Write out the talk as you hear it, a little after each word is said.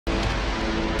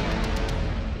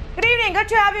evening. Good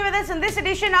to have you with us in this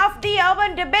edition of the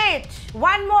Urban Debate.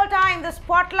 One more time, the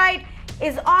spotlight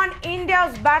is on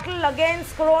India's battle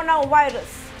against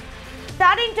coronavirus.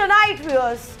 Starting tonight,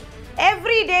 viewers,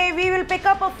 every day we will pick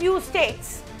up a few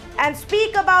states and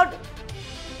speak about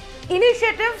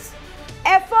initiatives,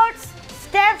 efforts,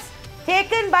 steps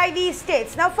taken by these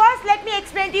states. Now, first, let me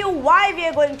explain to you why we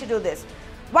are going to do this.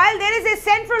 While there is a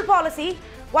central policy,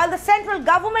 while the central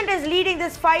government is leading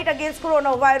this fight against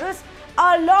coronavirus,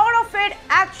 a lot of it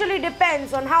actually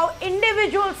depends on how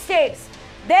individual states,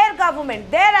 their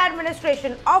government, their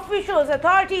administration, officials,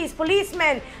 authorities,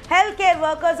 policemen, healthcare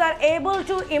workers are able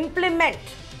to implement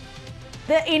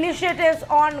the initiatives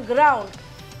on ground.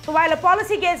 So while a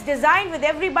policy gets designed with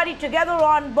everybody together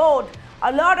on board,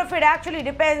 a lot of it actually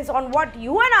depends on what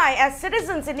you and I as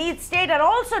citizens in each state are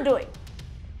also doing.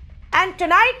 And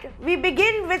tonight, we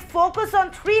begin with focus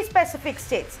on 3 specific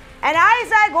states. And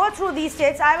as I go through these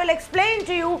states, I will explain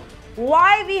to you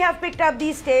why we have picked up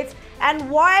these states and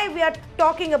why we are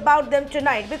talking about them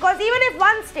tonight. Because even if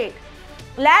one state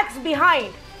lags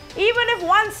behind, even if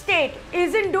one state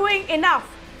isn't doing enough,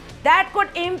 that could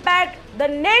impact the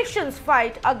nation's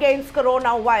fight against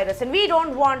coronavirus. And we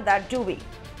don't want that, do we?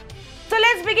 So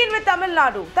let's begin with Tamil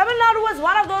Nadu. Tamil Nadu was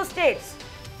one of those states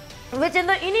which in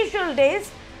the initial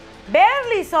days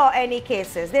barely saw any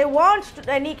cases. They weren't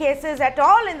any cases at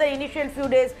all in the initial few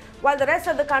days, while the rest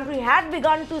of the country had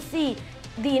begun to see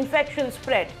the infection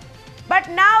spread. But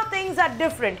now things are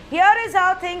different. Here is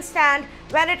how things stand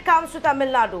when it comes to Tamil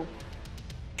Nadu.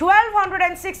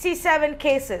 1,267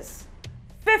 cases,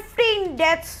 15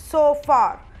 deaths so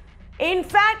far. In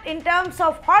fact, in terms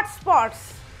of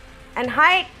hotspots and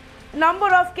high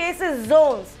number of cases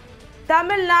zones,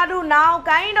 Tamil Nadu now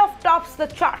kind of tops the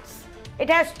charts. It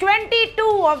has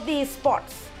 22 of these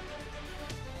spots.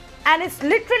 And it's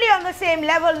literally on the same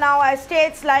level now as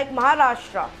states like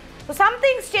Maharashtra. So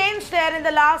something's changed there in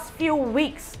the last few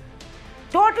weeks.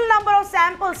 Total number of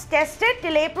samples tested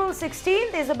till April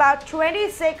 16th is about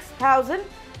 26,000.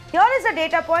 Here is a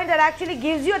data point that actually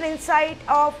gives you an insight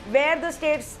of where the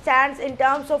state stands in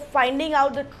terms of finding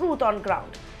out the truth on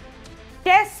ground.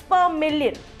 Tests per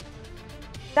million.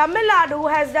 Tamil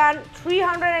Nadu has done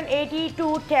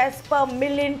 382 tests per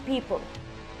million people.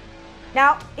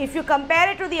 Now, if you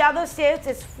compare it to the other states,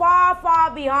 it's far,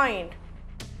 far behind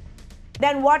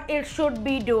than what it should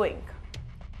be doing.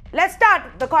 Let's start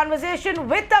the conversation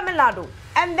with Tamil Nadu.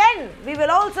 And then we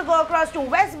will also go across to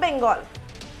West Bengal.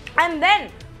 And then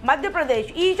Madhya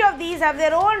Pradesh. Each of these have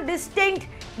their own distinct,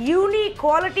 unique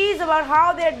qualities about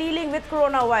how they're dealing with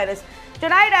coronavirus.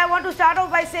 Tonight, I want to start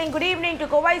off by saying good evening to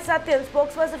Kovai Satyan,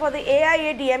 spokesperson for the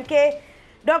AIADMK,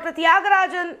 Dr.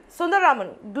 Tyagarajan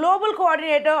Sundaraman, Global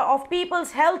Coordinator of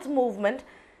People's Health Movement,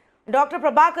 Dr.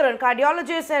 Prabhakaran,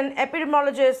 Cardiologist and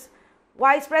Epidemiologist,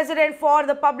 Vice President for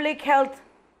the Public Health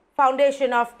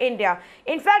Foundation of India.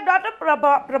 In fact, Dr.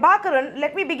 Prabhakaran,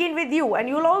 let me begin with you, and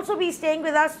you'll also be staying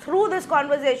with us through this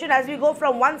conversation as we go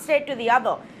from one state to the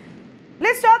other.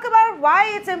 Let's talk about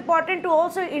why it's important to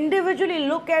also individually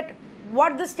look at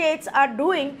what the states are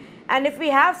doing, and if we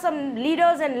have some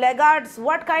leaders and laggards,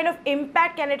 what kind of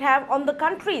impact can it have on the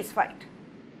country's fight?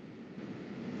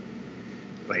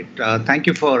 Right. Thank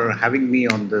you for having me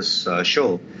on this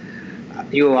show.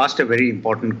 You asked a very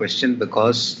important question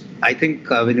because I think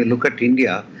when you look at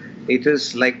India, it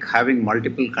is like having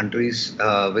multiple countries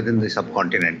within the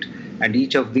subcontinent, and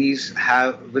each of these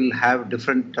will have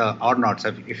different R-naughts.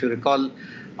 If you recall,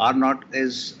 R-naught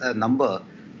is a number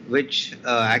which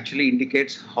actually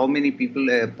indicates how many people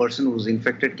a person who's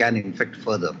infected can infect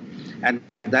further. And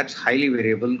that's highly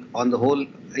variable. On the whole,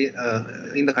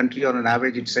 in the country, on an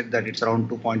average, it's said that it's around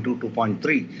 2.2,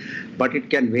 2.3. But it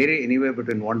can vary anywhere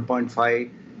between 1.5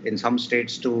 in some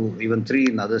states to even 3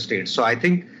 in other states. So I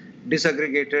think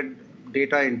disaggregated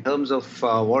data in terms of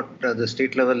what the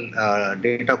state level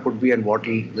data could be and what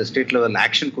the state level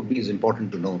action could be is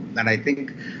important to know. And I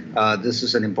think this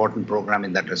is an important program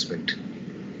in that respect.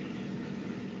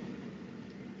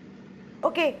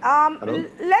 Okay,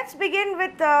 let's begin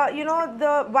with,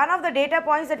 one of the data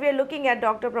points that we are looking at,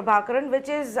 Dr. Prabhakaran, which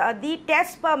is the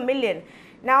tests per million.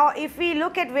 Now, if we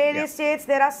look at various states,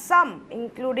 there are some,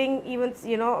 including even,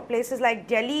 places like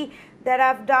Delhi that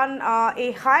have done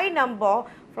a high number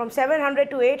from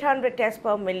 700 to 800 tests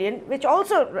per million, which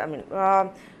also,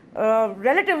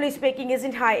 relatively speaking,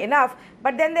 isn't high enough.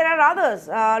 But then there are others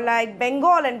like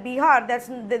Bengal and Bihar,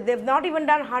 they've not even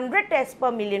done 100 tests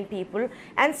per million people.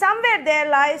 And somewhere there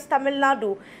lies Tamil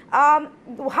Nadu.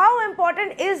 How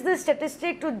important is this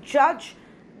statistic to judge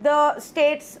the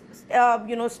state's,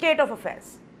 state of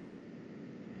affairs?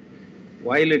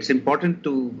 while it's important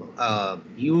to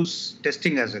use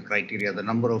testing as a criteria, the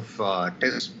number of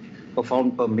tests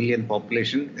performed per million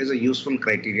population is a useful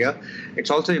criteria. It's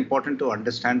also important to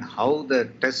understand how the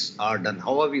tests are done.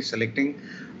 How are we selecting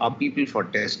our people for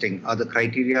testing? Are the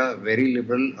criteria very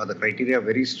liberal? Are the criteria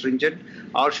very stringent?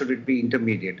 Or should it be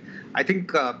intermediate? I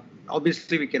think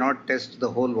obviously we cannot test the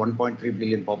whole 1.3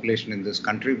 billion population in this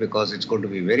country because it's going to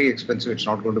be very expensive. It's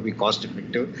not going to be cost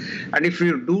effective. And if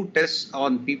you do tests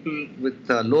on people with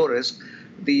low risk,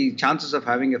 the chances of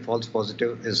having a false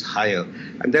positive is higher.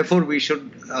 And therefore, we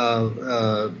should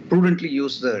prudently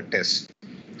use the test.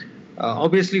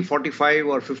 Obviously, 45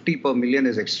 or 50 per million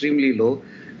is extremely low.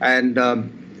 And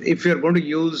if you're going to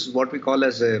use what we call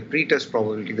as a pre-test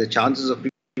probability, the chances of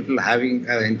people having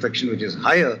an infection which is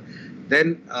higher,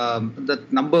 then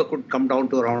that number could come down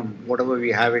to around whatever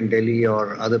we have in Delhi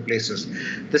or other places.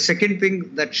 The second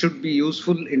thing that should be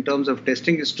useful in terms of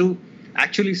testing is to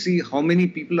actually see how many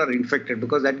people are infected,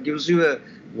 because that gives you a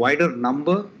wider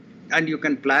number and you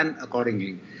can plan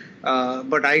accordingly.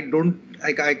 But I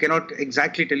cannot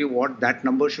exactly tell you what that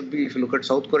number should be. If you look at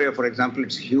South Korea, for example,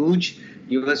 it's huge.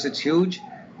 US, it's huge.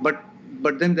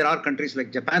 But then there are countries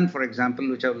like Japan, for example,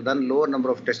 which have done lower number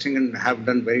of testing and have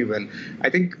done very well. I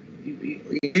think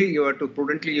A, you have to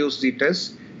prudently use the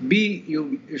tests. B,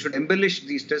 you should embellish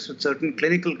these tests with certain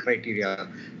clinical criteria,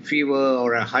 fever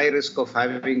or a high risk of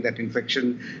having that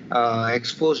infection,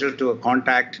 exposure to a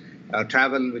contact,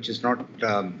 travel, which is not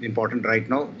important right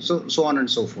now, so on and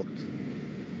so forth.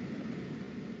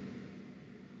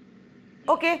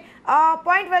 Okay,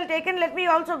 point well taken. Let me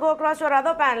also go across your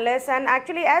other panelists. And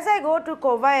actually, as I go to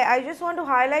Kovai, I just want to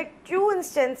highlight two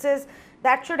instances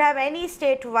that should have any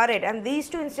state worried. And these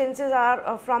two instances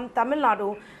are from Tamil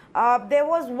Nadu. There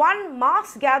was one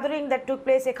mass gathering that took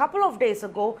place a couple of days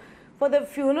ago for the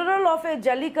funeral of a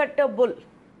Jallikattu bull.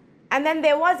 And then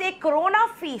there was a Corona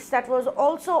feast that was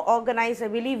also organized, I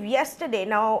believe, yesterday.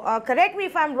 Now, correct me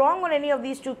if I'm wrong on any of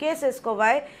these two cases,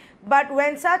 Kovai, but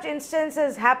when such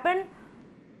instances happen,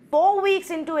 4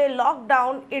 weeks into a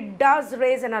lockdown, it does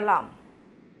raise an alarm.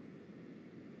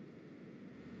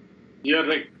 You're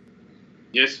right.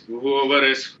 Yes, whoever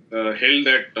has held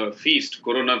that feast,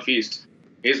 Corona feast,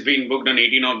 is being booked and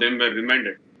 18 of them were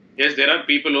remanded. Yes, there are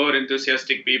people who are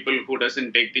enthusiastic, people who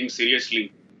doesn't take things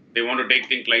seriously. They want to take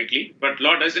things lightly, but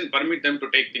law doesn't permit them to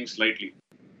take things lightly.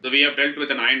 So we have dealt with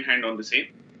an iron hand on the same.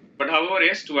 But however,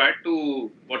 yes, to add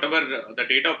to whatever the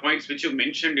data points which you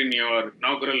mentioned in your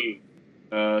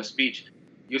inaugural speech,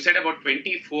 you said about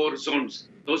 24 zones.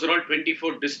 Those are all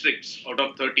 24 districts out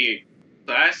of 38.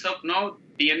 So as of now,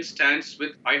 TN stands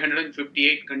with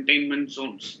 558 containment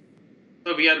zones.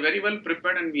 So we are very well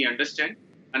prepared and we understand.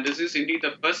 And this is indeed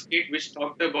the first state which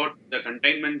talked about the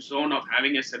containment zone of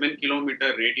having a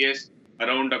 7-kilometer radius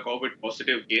around a COVID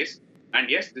positive case. And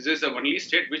yes, this is the only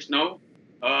state which now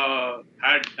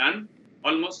had done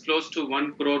almost close to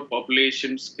 1 crore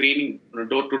population screening on a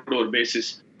door-to-door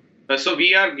basis. So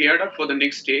we are geared up for the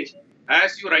next stage.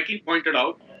 As you rightly pointed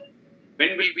out,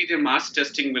 when will be the mass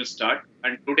testing will start?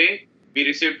 And today we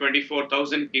received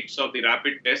 24,000 kits of the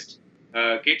rapid test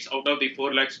kits out of the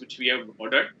 4 lakhs which we have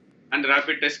ordered. And the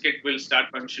rapid test kit will start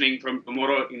functioning from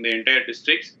tomorrow in the entire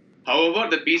districts. However,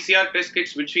 the PCR test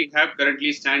kits which we have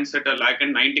currently stands at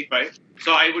 1,95,000.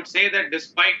 So I would say that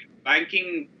despite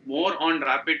banking more on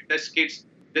rapid test kits,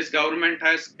 this government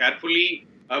has carefully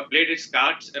played its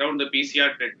cards around the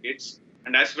PCR test kits,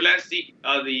 and as well as the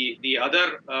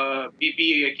other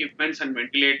PPE equipments and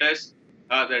ventilators,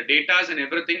 the data and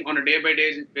everything on a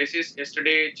day-by-day basis.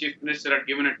 Yesterday, Chief Minister had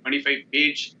given a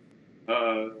 25-page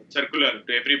circular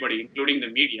to everybody, including the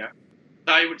media.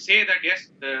 So I would say that yes,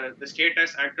 the state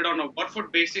has acted on a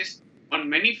war-foot basis on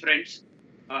many fronts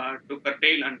to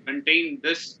curtail and contain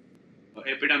this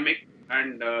epidemic.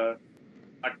 And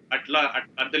at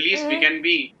the least, we can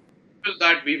be hopeful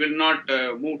that we will not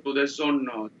move to the zone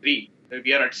 3.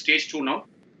 We are at stage 2 now,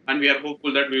 and we are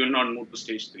hopeful that we will not move to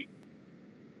stage 3.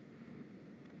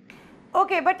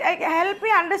 Okay, but help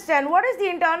me understand, what is the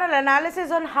internal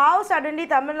analysis on how suddenly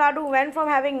Tamil Nadu went from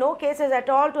having no cases at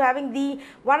all to having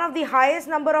one of the highest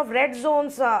number of red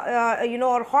zones,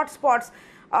 or hotspots?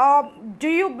 Do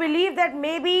you believe that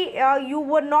maybe you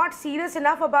were not serious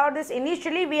enough about this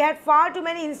initially? We had far too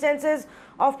many instances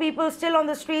of people still on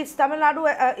the streets. Tamil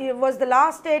Nadu was the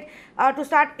last state to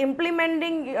start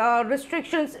implementing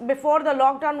restrictions before the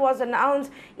lockdown was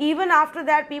announced. Even after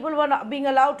that, people were not being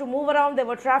allowed to move around. There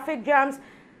were traffic jams.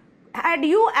 Had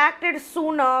you acted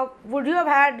sooner, would you have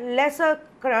had lesser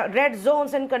red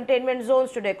zones and containment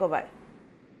zones today, Kovai?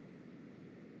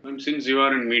 Since you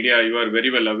are in media, you are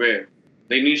very well aware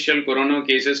the initial corona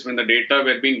cases, when the data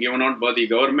were being given out by the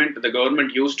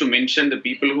government used to mention the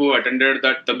people who attended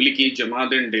that Tablighi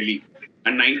Jamaat in Delhi.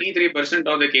 And 93%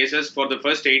 of the cases for the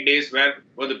first 8 days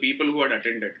were the people who had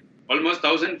attended. Almost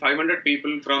 1,500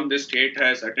 people from this state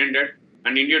has attended.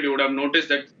 And indeed, you would have noticed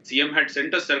that CM had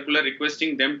sent a circular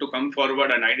requesting them to come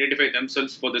forward and identify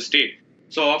themselves for the state.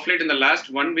 So of late, in the last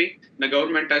 1 week, the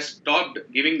government has stopped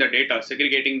giving the data,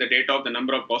 segregating the data of the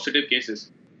number of positive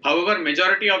cases. However,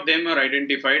 majority of them are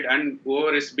identified, and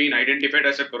whoever is being identified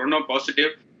as a corona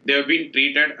positive, they have been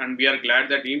treated, and we are glad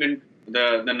that even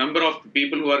the number of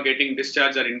people who are getting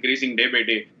discharged are increasing day by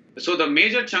day. So the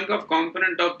major chunk of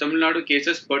component of Tamil Nadu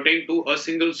cases pertain to a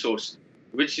single source,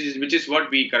 which is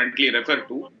what we currently refer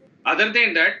to. Other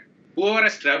than that, whoever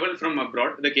has traveled from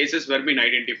abroad, the cases were being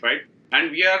identified,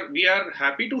 and we are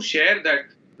happy to share that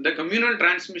the communal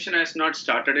transmission has not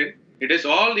started in. It is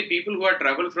all the people who have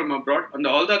traveled from abroad, and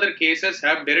all the other cases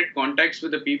have direct contacts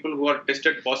with the people who are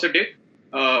tested positive,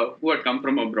 who had come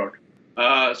from abroad.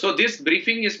 So this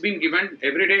briefing is being given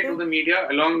every day to the media,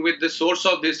 along with the source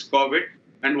of this COVID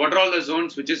and what are all the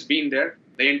zones which is being there.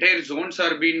 The entire zones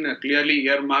are being clearly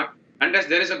earmarked, and as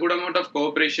there is a good amount of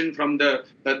cooperation from the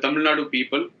Tamil Nadu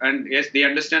people, and yes, they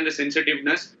understand the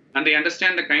sensitiveness and they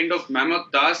understand the kind of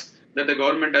mammoth task that the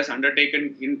government has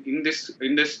undertaken in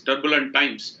this turbulent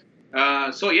times.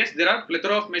 So yes, there are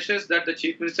plethora of measures that the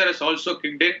Chief Minister has also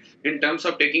kicked in terms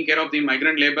of taking care of the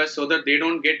migrant labourers, so that they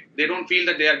don't feel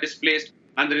that they are displaced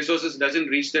and the resources doesn't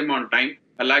reach them on time.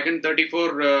 A lakh and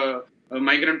 34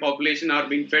 migrant population are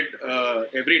being fed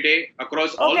every day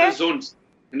across all the zones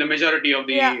in the majority of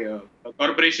the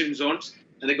corporation zones.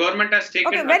 And the government has taken.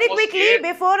 Okay, very quickly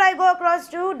before I go across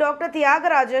to Dr.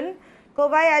 Thiagarajan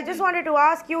Kovai, I just wanted to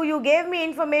ask you. You gave me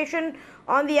information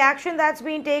on the action that's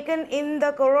been taken in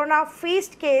the Corona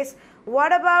feast case.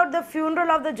 What about the funeral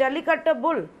of the Jallikattu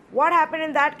bull? What happened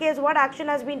in that case? What action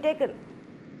has been taken?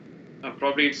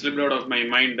 Probably it slipped out of my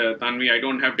mind, Tanvi. I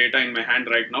don't have data in my hand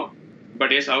right now.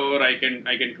 But yes, however, I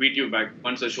can tweet you back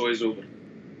once the show is over.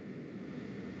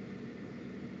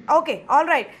 Okay, all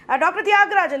right. Dr.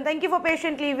 Thiagarajan, thank you for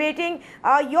patiently waiting.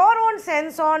 Your own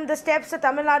sense on the steps that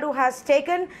Tamil Nadu has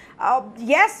taken.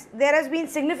 Yes, there has been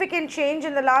significant change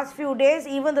in the last few days.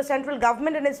 Even the central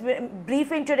government in its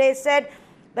briefing today said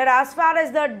that as far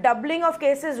as the doubling of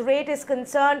cases rate is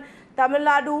concerned, Tamil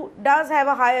Nadu does have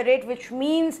a higher rate, which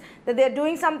means that they are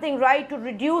doing something right to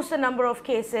reduce the number of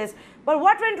cases. But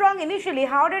what went wrong initially?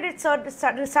 How did it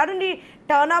suddenly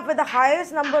turn up with the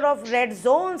highest number of red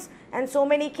zones and so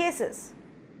many cases?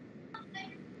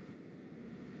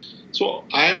 So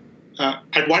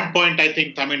at one point, I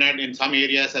think Tamil Nadu in some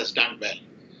areas has done well.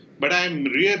 But I'm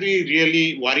really,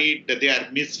 really worried that they are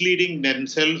misleading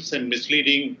themselves and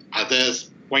misleading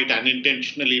others, quite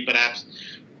unintentionally perhaps,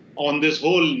 on this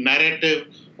whole narrative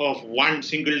of one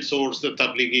single source, the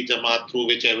Tablighi Jamaat, through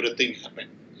which everything happened.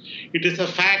 It is a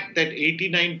fact that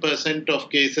 89% of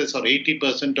cases or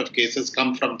 80% of cases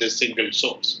come from this single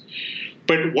source.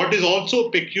 But what is also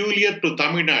peculiar to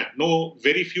Tamil Nadu, no,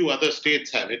 very few other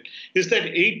states have it, is that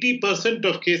 80%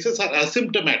 of cases are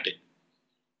asymptomatic.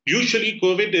 Usually,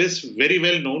 COVID is very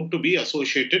well known to be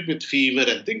associated with fever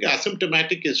and things.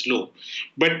 Asymptomatic is low.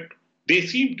 But they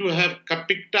seem to have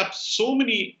picked up so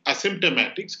many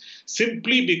asymptomatics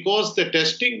simply because the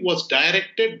testing was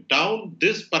directed down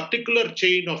this particular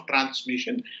chain of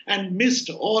transmission and missed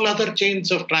all other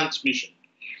chains of transmission.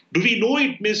 Do we know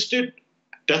it missed it?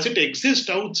 Does it exist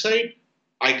outside?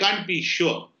 I can't be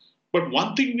sure. But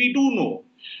one thing we do know,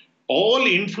 all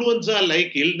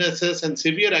influenza-like illnesses and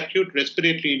severe acute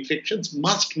respiratory infections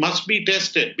must be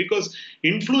tested, because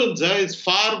influenza is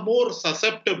far more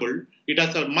susceptible. It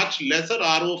has a much lesser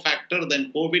RO factor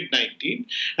than COVID-19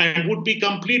 and would be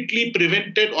completely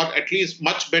prevented, or at least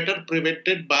much better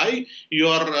prevented, by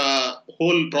your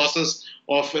whole process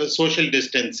of social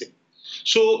distancing.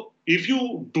 So if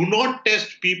you do not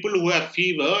test people who have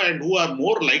fever and who are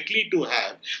more likely to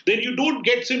have, then you don't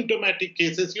get symptomatic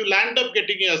cases. You'll end up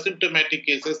getting asymptomatic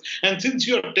cases. And since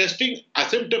you're testing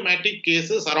asymptomatic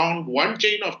cases around one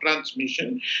chain of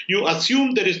transmission, you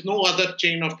assume there is no other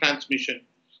chain of transmission.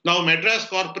 Now, Madras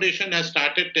Corporation has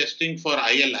started testing for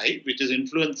ILI, which is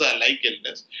influenza-like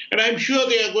illness. And I'm sure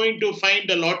they are going to find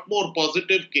a lot more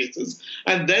positive cases.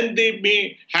 And then they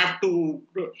may have to,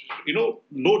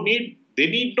 they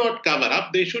need not cover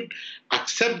up. They should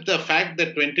accept the fact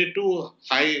that 22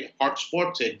 high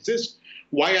hotspots exist.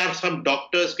 Why are some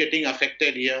doctors getting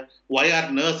affected here? Why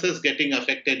are nurses getting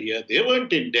affected here? They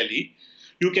weren't in Delhi.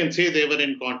 You can say they were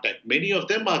in contact. Many of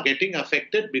them are getting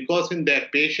affected because in their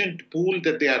patient pool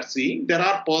that they are seeing, there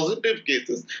are positive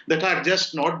cases that are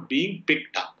just not being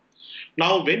picked up.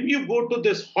 Now, when you go to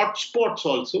this hotspots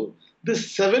also,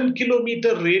 this 7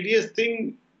 kilometer radius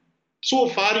thing, so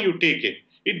far you take it.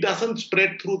 It doesn't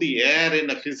spread through the air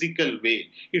in a physical way.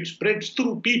 It spreads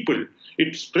through people.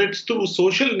 It spreads through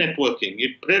social networking.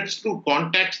 It spreads through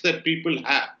contacts that people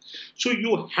have. So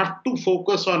you have to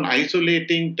focus on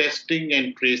isolating, testing,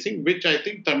 and tracing, which I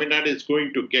think Tamil Nadu is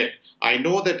going to get. I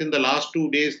know that in the last 2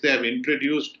 days they have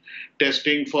introduced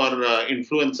testing for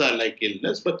influenza-like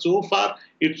illness, but so far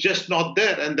it's just not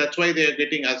there, and that's why they are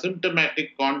getting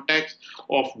asymptomatic contacts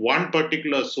of one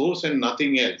particular source and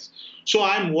nothing else. So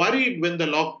I'm worried when the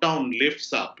lockdown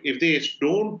lifts up, if they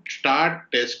don't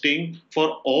start testing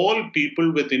for all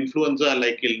people with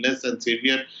influenza-like illness and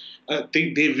severe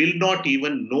thing, they will not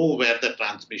even know where the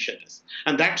transmission is.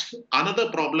 And that's another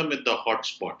problem with the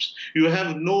hotspots. You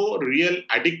have no real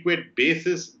adequate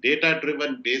basis,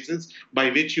 data-driven basis by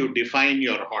which you define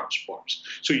your hotspots.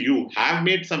 So you have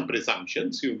made some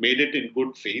presumptions, you've made it in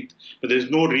good faith, but there's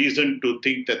no reason to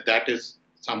think that that is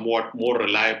somewhat more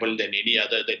reliable than any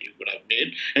other that you could have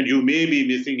made. And you may be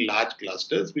missing large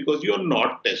clusters because you're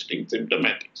not testing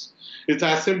symptomatics. It's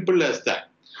as simple as that.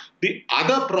 The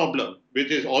other problem,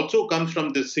 which is also comes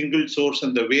from the single source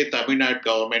and the way Tamil Nadu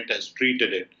government has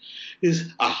treated it,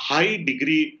 is a high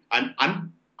degree, an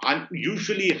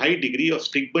unusually high degree of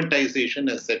stigmatization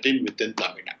has set in within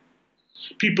Tamil Nadu.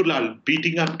 People are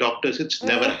beating up doctors. It's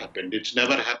never happened. It's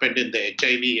never happened in the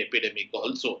HIV epidemic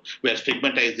also, where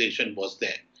stigmatization was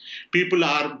there. People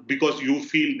are, because you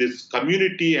feel this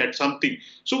community had something.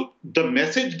 So the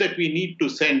message that we need to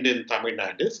send in Tamil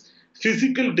Nadu is,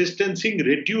 physical distancing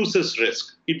reduces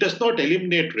risk. It does not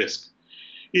eliminate risk.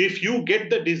 If you get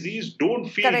the disease, don't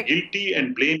feel guilty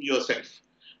and blame yourself.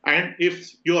 And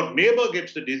if your neighbor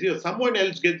gets the disease or someone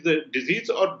else gets the disease,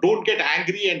 or don't get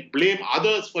angry and blame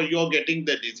others for your getting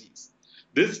the disease.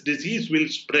 This disease will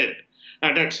spread.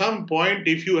 And at some point,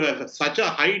 if you have such a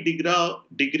high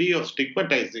degree of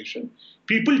stigmatization,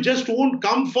 people just won't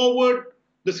come forward.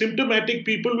 The symptomatic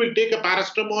people will take a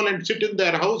paracetamol and sit in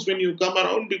their house when you come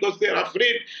around because they are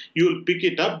afraid you'll pick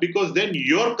it up, because then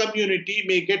your community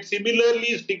may get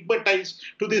similarly stigmatized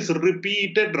to this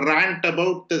repeated rant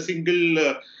about the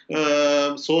single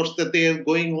source that they are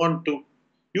going on to.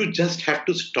 You just have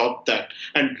to stop that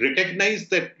and recognize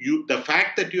that the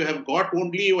fact that you have got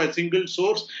only a single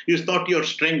source is not your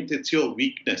strength, it's your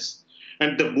weakness.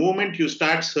 And the moment you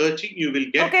start searching, you will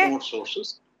get more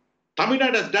sources. Tamil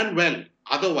Nadu has done well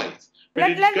otherwise,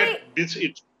 but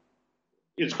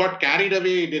it's got carried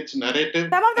away in its narrative.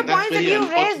 Some of the points that you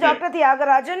raised, Dr.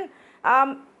 Thiagarajan,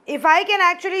 if I can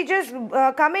actually just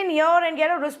come in here and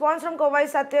get a response from Kovai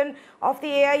Satyan of the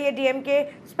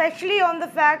AIADMK, especially on the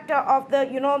fact of the,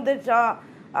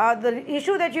 the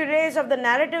issue that you raised of the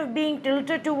narrative being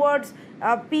tilted towards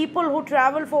people who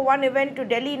travel for one event to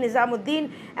Delhi,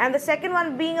 Nizamuddin, and the second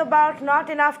one being about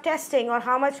not enough testing or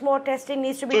how much more testing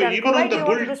needs to be done. Even on the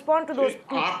want to respond to those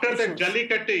after the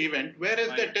Jallikattu event, where is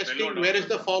the testing, where is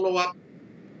the follow-up?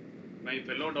 My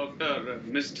fellow doctor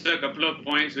missed a couple of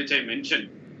points which I mentioned.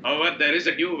 However, there is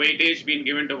a due weightage being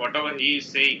given to whatever he is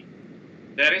saying.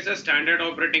 There is a standard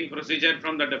operating procedure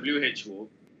from the WHO.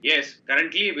 Yes,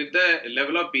 currently with the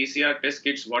level of PCR test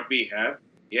kits what we have,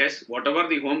 yes, whatever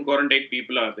the home quarantine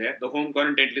people are there, the home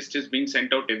quarantine list is being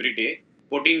sent out every day.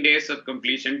 14 days of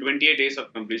completion, 28 days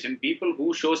of completion. People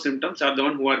who show symptoms are the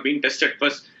one who are being tested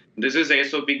first. This is the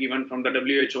SOP given from the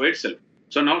WHO itself.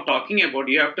 So now talking about,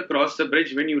 you have to cross the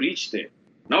bridge when you reach there.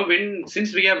 Now,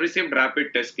 since we have received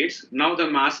rapid test kits, now the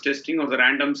mass testing or the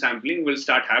random sampling will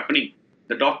start happening.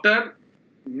 The doctor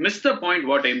missed the point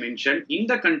what I mentioned. In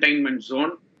the containment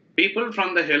zone, people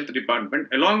from the health department,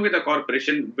 along with the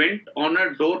corporation, went on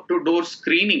a door-to-door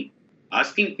screening,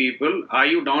 asking people, are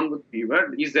you down with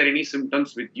fever? Is there any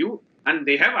symptoms with you? And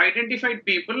they have identified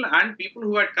people, and people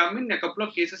who had come in a couple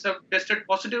of cases have tested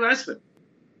positive as well.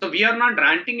 So we are not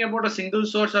ranting about a single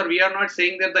source, or we are not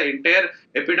saying that the entire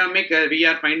epidemic, we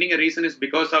are finding a reason is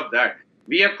because of that.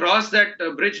 We have crossed that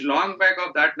bridge long back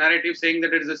of that narrative saying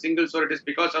that it is a single source, it is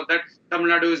because of that Tamil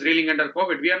Nadu is reeling under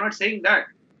COVID. We are not saying that.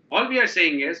 All we are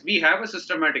saying is we have a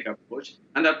systematic approach,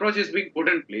 and the approach is being put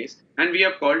in place, and we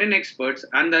have called in experts,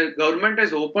 and the government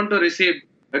is open to receive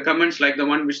comments like the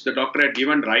one which the doctor had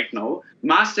given right now.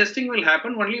 Mass testing will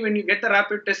happen only when you get the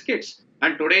rapid test kits.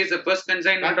 And today is the first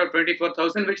consignment of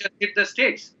 24,000 which has hit the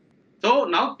states. So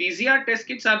now PCR test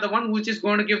kits are the one which is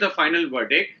going to give the final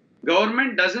verdict.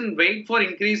 Government doesn't wait for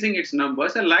increasing its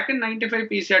numbers. 195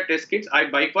 PCR test kits,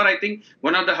 by far I think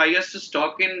one of the highest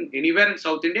stock in anywhere in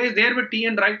South India is there with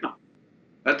TN right now.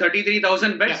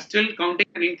 33,000 beds still counting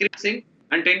and increasing,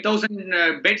 and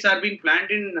 10,000 beds are being planned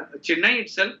in Chennai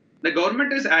itself. The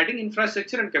government is adding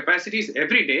infrastructure and capacities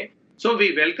every day. So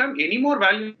we welcome any more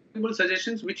valuable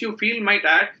suggestions which you feel might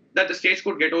add that the states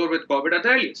could get over with COVID at the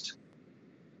earliest.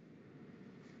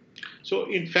 So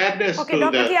in fairness Okay, to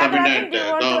Dr. the Tamil Thiagarajan, do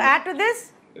you want to add to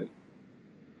this?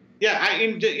 Yeah,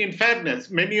 in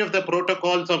fairness, many of the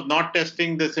protocols of not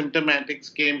testing the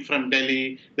symptomatics came from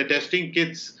Delhi. The testing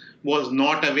kits was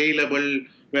not available,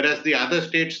 whereas the other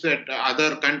states that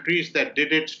other countries that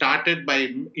did it started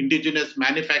by indigenous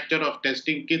manufacture of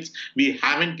testing kits. We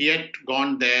haven't yet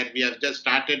gone there. We have just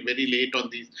started very late on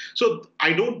these. So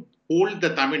I don't hold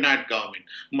the Tamil Nadu government.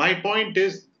 My point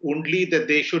is only that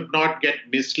they should not get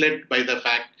misled by the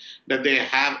fact that they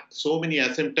have so many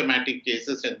asymptomatic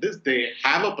cases and this, they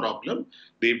have a problem.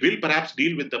 They will perhaps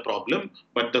deal with the problem,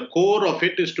 but the core of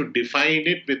it is to define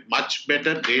it with much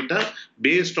better data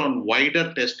based on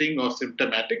wider testing of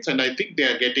symptomatics, and I think they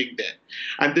are getting there.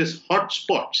 And this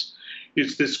hotspots,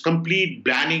 it's this complete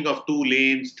banning of 2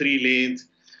 lanes, 3 lanes.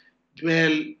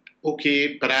 Well,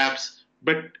 okay, perhaps,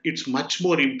 but it's much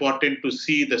more important to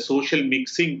see the social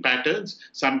mixing patterns.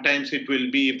 Sometimes it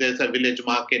will be, if there's a village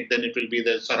market, then it will be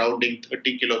the surrounding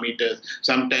 30 kilometers.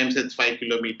 Sometimes it's 5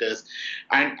 kilometers.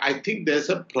 And I think there's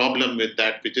a problem with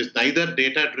that, which is neither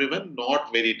data-driven nor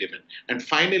very driven. And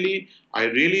finally, I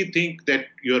really think that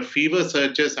your fever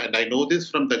searches, and I know this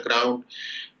from the ground,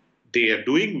 they are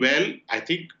doing well. I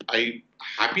think I'm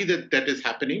happy that that is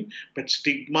happening, but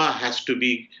stigma has to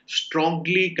be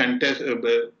strongly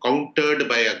countered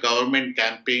by a government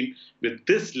campaign. With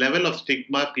this level of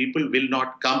stigma, people will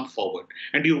not come forward.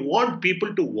 And you want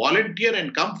people to volunteer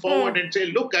and come forward and say,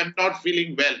 look, I'm not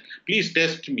feeling well. Please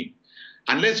test me.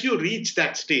 Unless you reach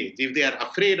that stage, if they are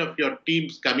afraid of your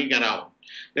teams coming around,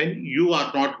 then you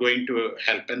are not going to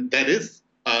help. And there is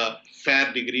a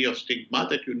fair degree of stigma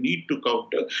that you need to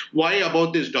counter. Why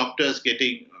about these doctors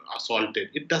getting assaulted?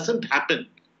 It doesn't happen.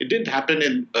 It didn't happen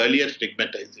in earlier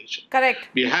stigmatization. Correct.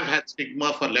 We have had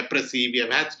stigma for leprosy. We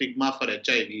have had stigma for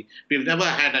HIV. We've never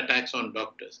had attacks on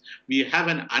doctors. We have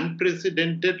an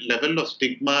unprecedented level of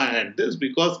stigma and this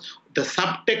because the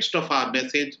subtext of our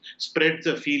message spreads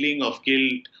a feeling of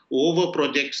guilt,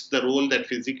 over-projects the role that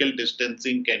physical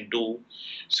distancing can do.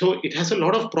 So it has a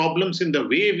lot of problems in the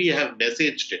way we have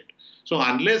messaged it. So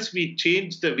unless we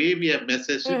change the way we have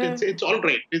messaged it, it's all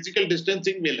right. Physical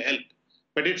distancing will help,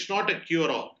 but it's not a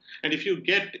cure-all. And if you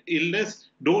get illness,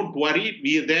 don't worry.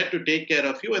 We are there to take care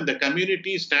of you, and the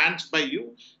community stands by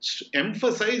you.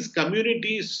 Emphasize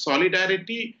community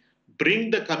solidarity.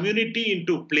 Bring the community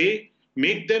into play.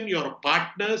 Make them your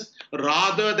partners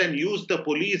rather than use the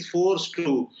police force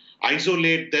to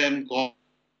isolate them,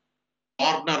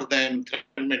 corner them,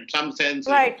 threaten in some sense.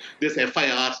 Right. This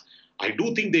FIRs. I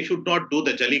do think they should not do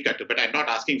the Jallikattu, but I'm not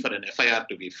asking for an FIR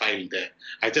to be filed there.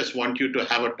 I just want you to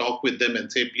have a talk with them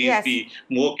and say, please be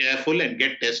more careful and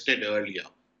get tested earlier.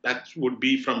 That would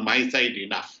be from my side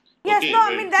enough. Yes, okay, no,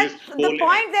 I mean, that the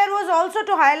point there was also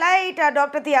to highlight,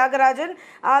 Dr. Thiagarajan,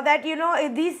 that, you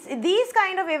know, these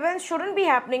kind of events shouldn't be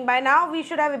happening. By now, we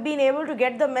should have been able to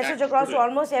get the message across to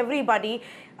almost everybody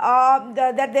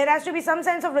that there has to be some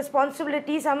sense of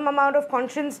responsibility, some amount of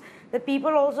conscience that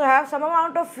people also have, some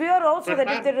amount of fear also that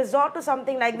if they resort to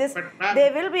something like this,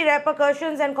 there will be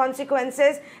repercussions and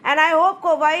consequences. And I hope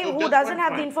Kovai, who doesn't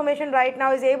have the information right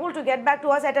now, is able to get back to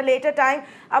us at a later time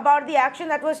about the action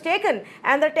that was taken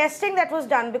and the testing that was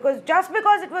done. Because just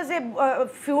because it was a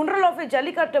funeral of a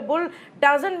Jallikattu bull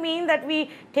doesn't mean that we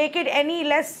take it any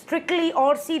less strictly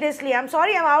or seriously. I'm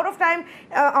sorry, I'm out of time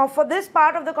for this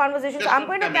part of the conversation. So I'm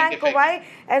going to thank Kovai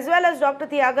as well as Dr.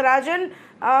 Thiagarajan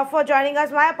for joining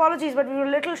us. My apologies, but we were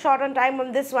a little short on time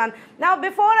on this one. Now,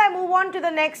 before I move on to the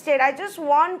next state, I just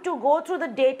want to go through the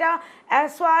data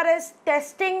as far as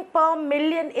testing per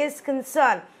million is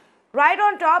concerned. Right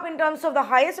on top in terms of the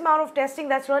highest amount of testing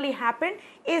that's really happened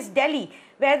is Delhi,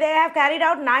 where they have carried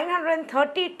out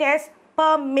 930 tests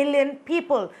per million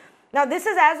people. Now, this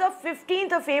is as of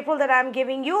 15th of April that I am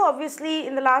giving you. Obviously,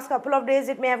 in the last couple of days,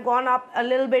 it may have gone up a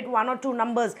little bit, 1 or 2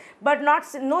 numbers, but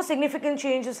no significant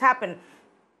changes happen.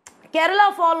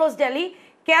 Kerala follows Delhi.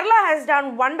 Kerala has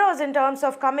done wonders in terms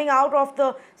of coming out of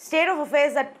the state of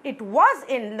affairs that it was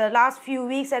in the last few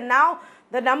weeks, and now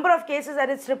the number of cases that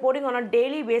it's reporting on a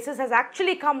daily basis has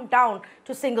actually come down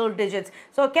to single digits.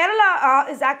 So Kerala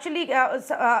is actually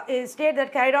a state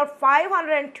that carried out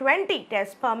 520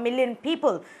 tests per million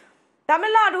people. Tamil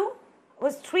Nadu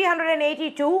was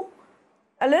 382,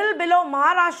 a little below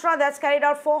Maharashtra that's carried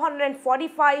out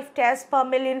 445 tests per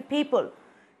million people.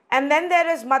 And then there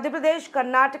is Madhya Pradesh,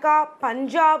 Karnataka,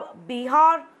 Punjab,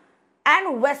 Bihar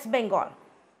and West Bengal.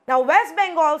 Now West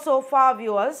Bengal so far,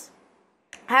 viewers,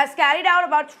 has carried out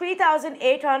about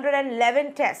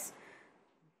 3,811 tests.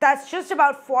 That's just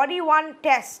about 41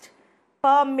 tests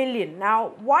per million.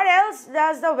 Now, what else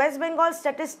does the West Bengal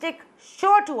statistic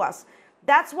show to us?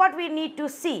 That's what we need to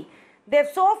see. They've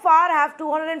so far have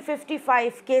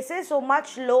 255 cases, so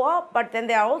much lower, but then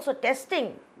they are also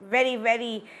testing very,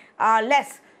 very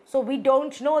less. So we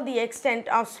don't know the extent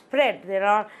of spread. There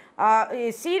are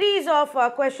a series of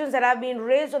questions that have been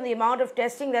raised on the amount of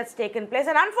testing that's taken place.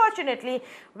 And unfortunately,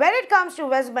 when it comes to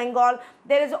West Bengal,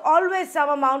 there is always some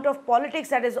amount of politics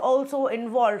that is also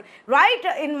involved. Right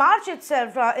in March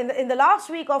itself, in the last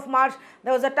week of March,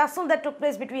 there was a tussle that took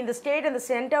place between the state and the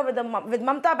center with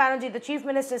Mamata Banerjee, the chief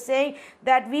minister, saying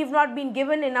that we've not been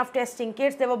given enough testing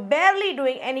kits. They were barely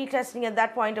doing any testing at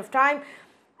that point of time.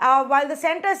 While the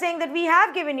center is saying that we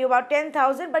have given you about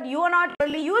 10,000, but you are not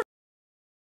really using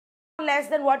less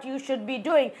than what you should be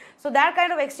doing. So that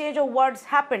kind of exchange of words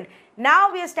happened.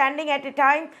 Now we are standing at a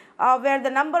time where the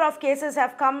number of cases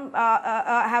have come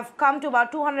to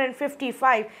about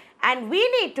 255, and we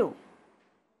need to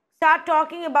start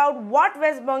talking about what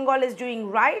West Bengal is doing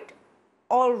right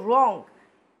or wrong,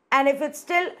 and if it's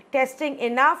still testing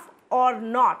enough or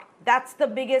not. That's the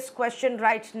biggest question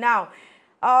right now,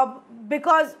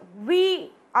 because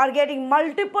we are getting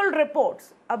multiple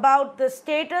reports about the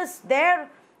status there,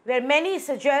 where many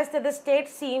suggest that the state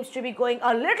seems to be going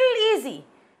a little easy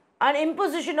on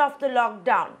imposition of the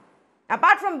lockdown.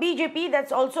 Apart from BJP,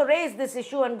 that's also raised this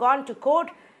issue and gone to court,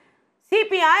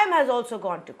 CPIM has also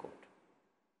gone to court.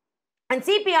 And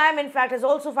CPIM, in fact, has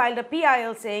also filed a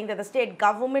PIL saying that the state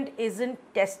government isn't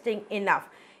testing enough.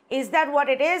 Is that what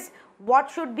it is?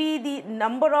 What should be the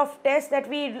number of tests that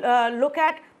we look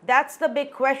at? That's the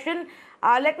big question.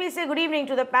 Let me say good evening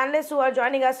to the panelists who are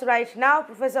joining us right now.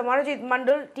 Professor Manojit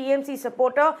Mandal, TMC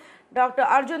supporter, Dr.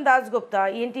 Arjun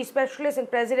Dasgupta, ENT specialist and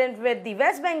president with the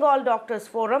West Bengal Doctors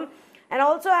Forum, and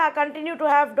also I continue to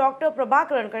have Dr.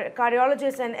 Prabhakaran,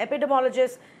 cardiologist and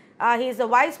epidemiologist. He is the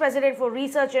vice president for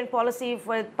research and policy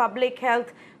for Public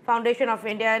Health Foundation of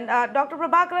India. And Dr.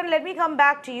 Prabhakaran, let me come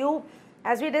back to you.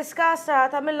 As we discussed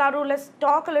Tamil Nadu, let's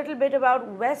talk a little bit about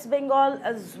West Bengal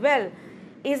as well.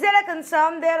 Is there a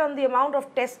concern there on the amount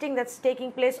of testing that's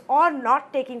taking place or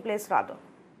not taking place rather?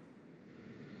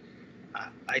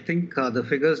 I think the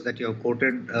figures that you have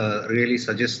quoted really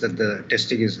suggest that the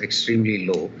testing is extremely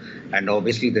low, and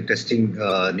obviously the testing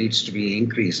needs to be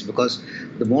increased, because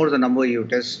the more the number you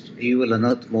test, you will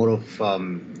unearth more of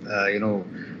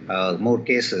more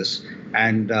cases,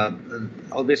 and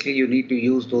obviously you need to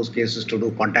use those cases to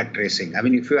do contact tracing. I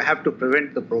mean, if you have to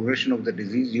prevent the progression of the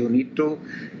disease, you need to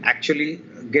actually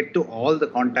get to all the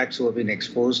contacts who have been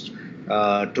exposed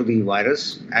to the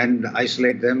virus and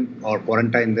isolate them or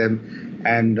quarantine them.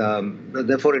 And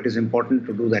therefore, it is important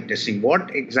to do that testing.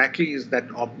 What exactly is that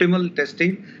optimal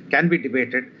testing can be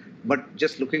debated, but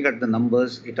just looking at the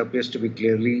numbers, it appears to be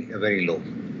clearly very low.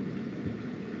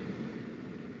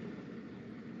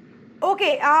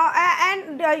 Okay,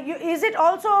 is it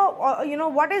also,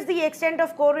 what is the extent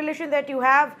of correlation that you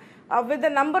have with the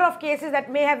number of cases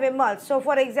that may have emerged? So,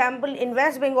 for example, in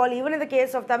West Bengal, even in the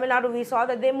case of Tamil Nadu, we saw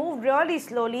that they moved really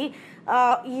slowly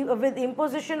with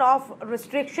imposition of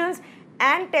restrictions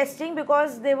and testing,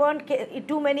 because there weren't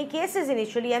too many cases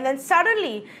initially, and then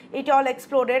suddenly it all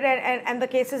exploded and the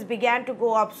cases began to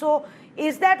go up. So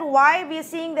is that why we are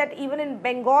seeing that even in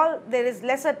Bengal there is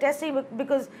lesser testing?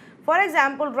 Because, for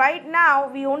example, right now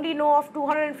we only know of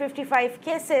 255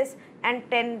 cases and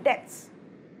 10 deaths.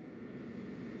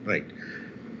 Right.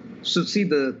 So see,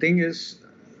 the thing is,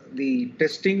 the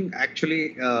testing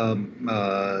actually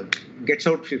gets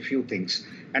out a few things.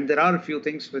 And there are a few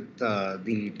things with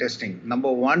the testing.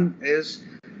 Number one is,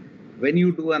 when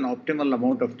you do an optimal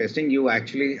amount of testing, you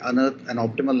actually unearth an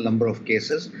optimal number of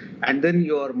cases. And then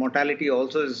your mortality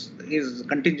also is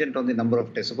contingent on the number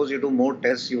of tests. Suppose you do more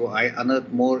tests, you unearth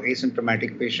more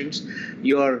asymptomatic patients,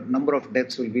 your number of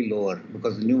deaths will be lower,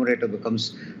 because the numerator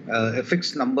becomes a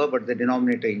fixed number, but the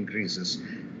denominator increases.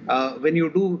 When you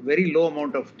do very low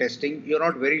amount of testing, you're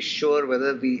not very sure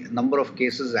whether the number of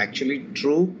cases is actually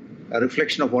true, a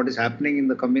reflection of what is happening in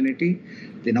the community.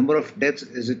 The number of deaths,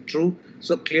 is it true?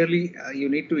 So clearly you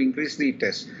need to increase the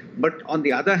tests. But on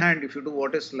the other hand, if you do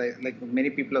what is like many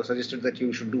people have suggested, that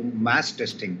you should do mass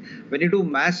testing. When you do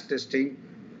mass testing,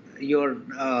 your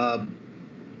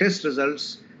test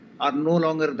results are no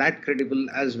longer that credible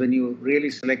as when you really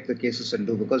select the cases and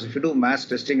do. Because if you do mass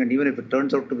testing, and even if it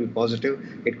turns out to be positive,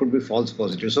 it could be false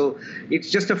positive. So it's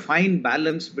just a fine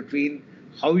balance between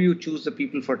how you choose the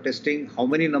people for testing, how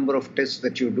many number of tests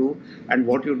that you do, and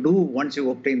what you do once you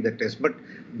obtain the test. But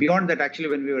beyond that, actually,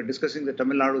 when we were discussing the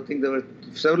Tamil Nadu thing, there were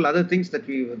several other things that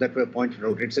were pointed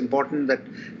out. It's important that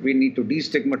we need to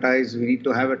destigmatize, we need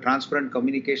to have a transparent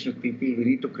communication with people, we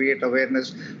need to create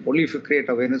awareness. Only if you create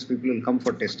awareness, people will come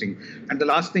for testing. And the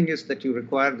last thing is that you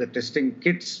require the testing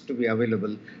kits to be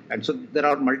available. And so there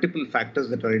are multiple factors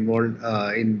that are involved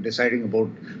in deciding about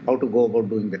how to go about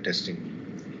doing the testing.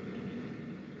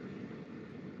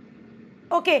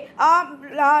 Okay,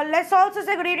 let's also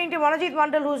say good evening to Manojit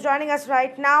Mandal, who's joining us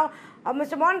right now.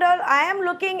 Mr. Mandal, I am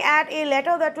looking at a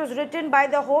letter that was written by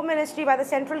the Home Ministry, by the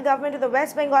central government to the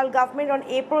West Bengal government on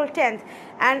April 10th.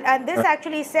 And this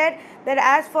actually said that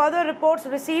as further reports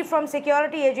received from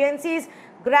security agencies,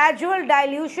 gradual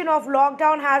dilution of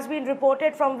lockdown has been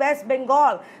reported from West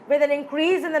Bengal, with an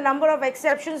increase in the number of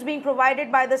exceptions being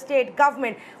provided by the state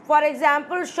government. For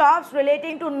example, shops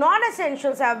relating to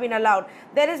non-essentials have been allowed.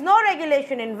 There is no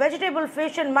regulation in vegetable,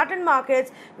 fish and mutton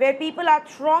markets, where people are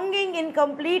thronging in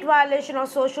complete violation of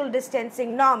social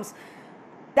distancing norms.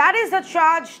 That is the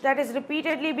charge that is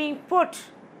repeatedly being put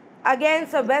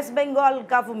against the West Bengal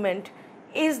government.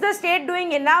 Is the state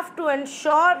doing enough to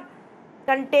ensure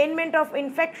containment of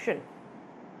infection?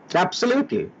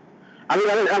 Absolutely. I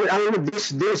mean,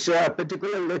 this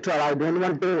particular letter, I don't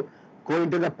want to go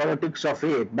into the politics of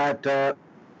it, but go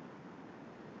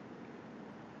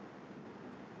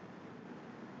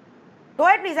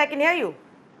ahead, please. I can hear you.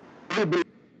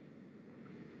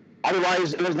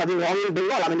 Otherwise, there's nothing wrong in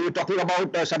Bengal. I mean, you're talking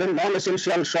about certain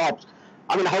non-essential shops.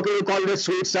 I mean, how can you call the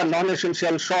sweets a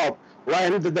non-essential shop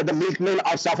when the milkmen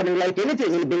are suffering like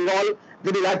anything? In Bengal,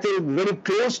 there is, I think, very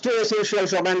close to essential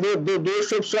shop, and those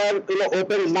shops are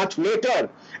open much later,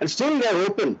 and still they're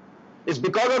open. It's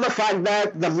because of the fact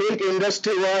that the milk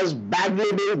industry was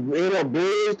badly being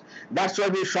bruised. That's why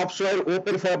these shops were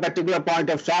open for a particular point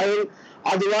of time.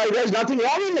 Otherwise, there's nothing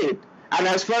wrong in it. And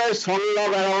as far as throwing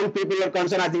log around people are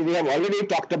concerned, I think we have already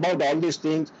talked about all these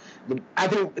things. I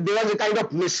think there was a kind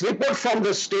of misreport from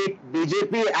the state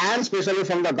BJP and especially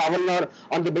from the governor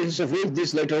on the basis of which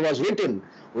this letter was written.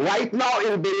 Right now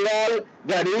in Bengal,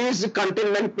 there is a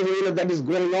containment period that is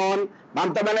going on.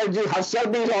 Mamata Banerjee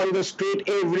herself is on the street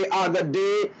every other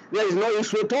day. There is no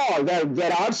issue at all.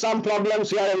 There are some problems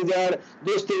here and there.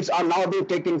 Those things are now being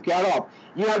taken care of.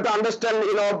 You have to understand,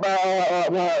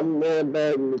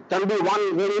 can be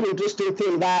one very interesting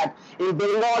thing that in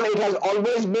Bengal it has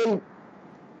always been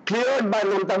cleared by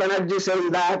Mamata Banerjee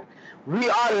saying that we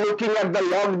are looking at the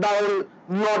lockdown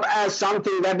not as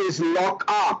something that is lock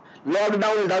up.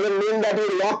 Lockdown doesn't mean that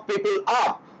you lock people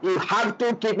up. You have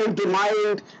to keep into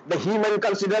mind the human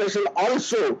consideration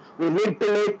also. We need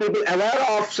to make people aware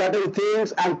of certain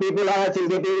things, and people are, I think,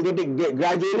 getting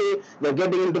gradually, they're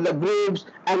getting into the groups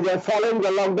and they're following the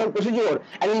lockdown procedure.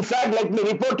 And in fact, let me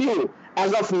report you,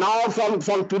 as of now, from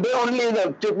today only,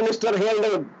 the Chief Minister held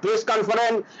a press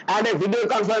conference and a video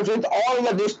conference with all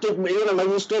the district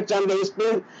magistrates and the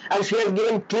SPs, and she has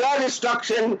given clear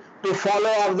instruction to follow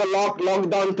up the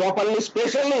lockdown properly,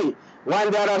 especially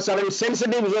when there are certain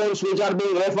sensitive zones which are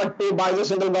being referred to by the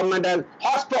central government as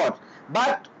hotspots.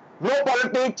 But no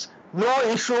politics, no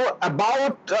issue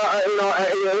about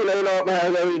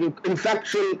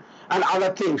infection and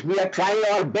other things. We are trying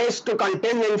our best to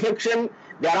contain the infection.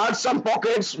 There are some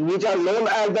pockets which are known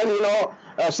as the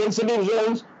sensitive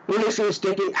zones. Police is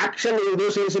taking action in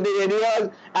those sensitive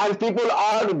areas, and people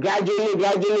are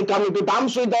gradually coming to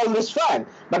terms with all this fact.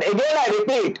 But again, I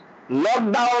repeat,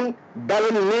 lockdown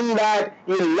doesn't mean that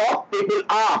you lock people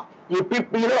up.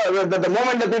 The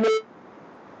moment the people.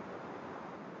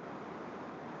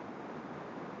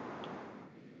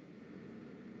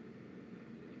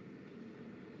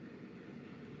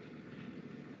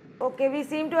 Okay, we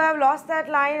seem to have lost that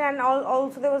line, and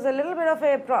also there was a little bit of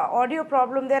a audio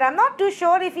problem there. I'm not too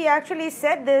sure if he actually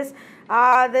said this,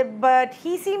 but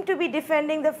he seemed to be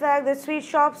defending the fact that sweet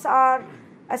shops are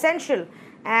essential.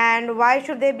 And why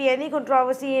should there be any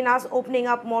controversy in us opening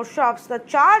up more shops? The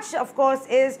charge, of course,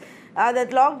 is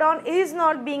that lockdown is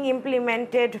not being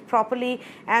implemented properly,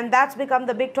 and that's become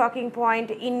the big talking point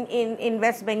in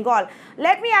West Bengal.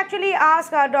 Let me actually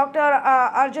ask Dr.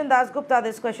 Arjun Dasgupta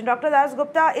this question. Dr.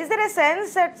 Dasgupta, is there a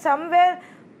sense that somewhere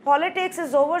politics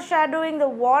is overshadowing the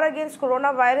war against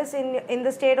coronavirus in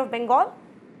the state of Bengal?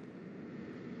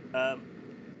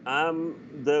 I'm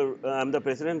the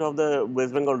president of the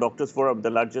West Bengal Doctors Forum, the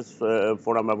largest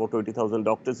forum, about 20,000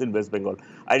 doctors in West Bengal.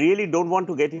 I really don't want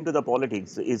to get into the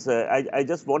politics. I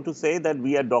just want to say that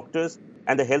we are doctors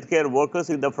and the healthcare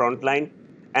workers in the front line,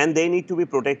 and they need to be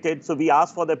protected. So we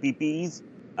asked for the PPEs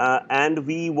and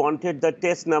we wanted the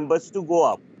test numbers to go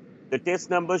up. The test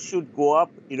numbers should go up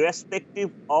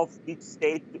irrespective of which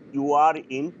state you are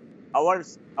in.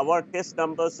 Our test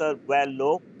numbers are well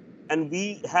low, and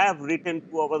we have written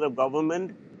to our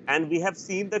government, and we have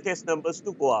seen the test numbers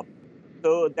to go up.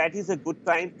 So that is a good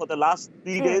sign. For the last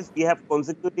 3 days, we have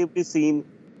consecutively seen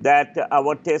that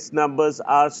our test numbers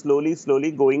are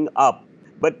slowly going up.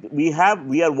 But we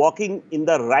are walking in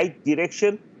the right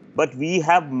direction, but we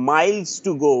have miles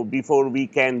to go before we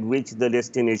can reach the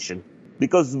destination,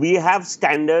 because we have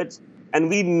standards, and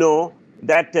we know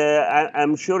that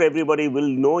I'm sure everybody will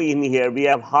know in here. We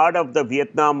have heard of the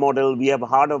Vietnam model. We have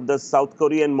heard of the South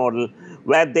Korean model,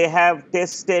 where they have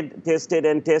tested,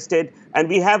 and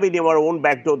we have in our own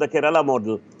backdoor the Kerala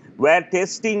model, where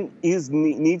testing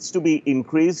needs to be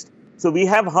increased. So we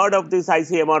have heard of this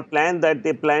ICMR plan, that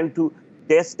they plan to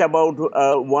test about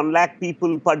 1 lakh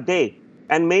people per day,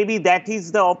 and maybe that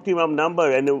is the optimum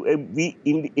number. And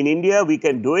in India we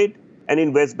can do it, and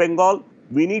in West Bengal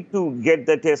we need to get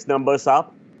the test numbers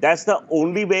up. That's the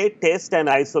only way, test and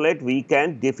isolate, we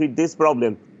can defeat this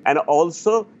problem, and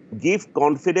also give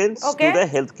confidence to the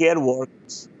healthcare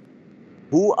workers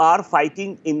who are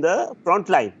fighting in the front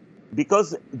line.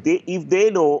 Because if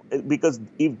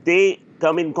they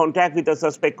come in contact with a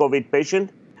suspect COVID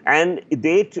patient and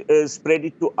they spread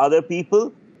it to other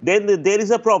people, then there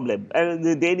is a problem, and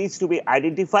they needs to be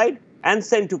identified and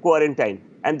sent to quarantine.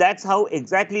 And that's how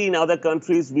exactly in other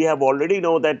countries we have already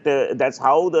know that that's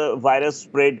how the virus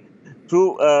spread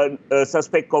through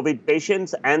suspect COVID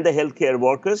patients and the healthcare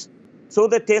workers. So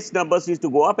the test numbers need to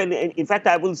go up. And in fact,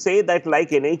 I will say that like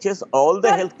NHS, all the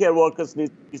healthcare workers need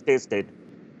to be tested.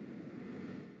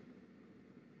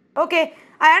 Okay,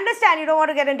 I understand you don't want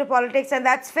to get into politics, and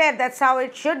that's fair. That's how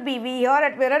it should be. We here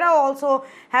at Virata also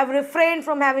have refrained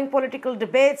from having political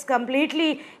debates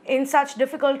completely in such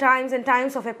difficult times, in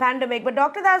times of a pandemic. But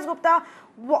Dr. Dasgupta,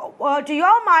 to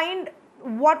your mind,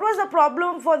 what was the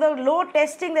problem for the low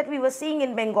testing that we were seeing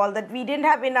in Bengal? That we didn't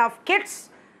have enough kits,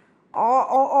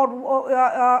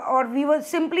 or we were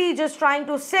simply just trying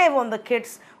to save on the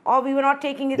kits, or we were not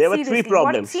taking it seriously? There were 3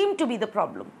 problems. What seemed to be the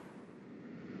problem?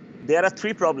 There are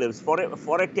 3 problems.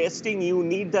 For a testing, you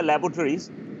need the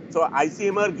laboratories. So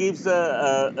ICMR gives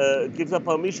a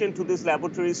permission to these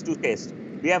laboratories to test.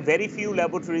 We have very few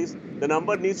laboratories. The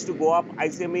number needs to go up.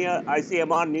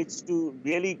 ICMR needs to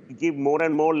really give more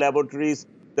and more laboratories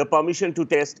the permission to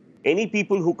test. Any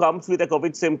people who comes with a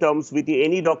COVID symptoms, with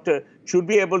any doctor, should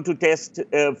be able to test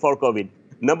for COVID.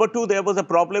 Number 2, there was a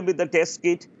problem with the test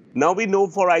kit. Now we know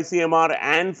for ICMR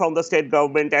and from the state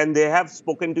government, and they have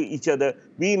spoken to each other,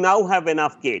 we now have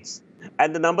enough kits.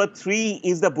 And the number 3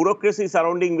 is the bureaucracy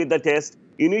surrounding with the test.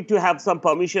 You need to have some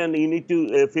permission, you need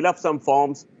to fill up some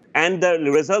forms, and the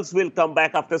results will come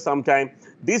back after some time.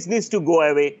 This needs to go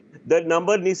away.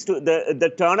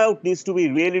 The turnout needs to be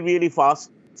really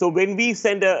fast. So when we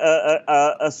send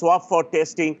a swab for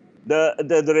testing,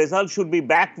 the result should be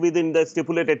back within the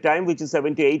stipulated time, which is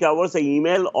 78 hours, an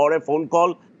email or a phone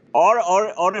call, or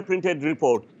a printed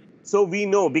report. So we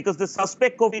know, because the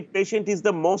suspect COVID patient is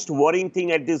the most worrying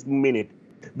thing at this minute.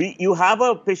 You have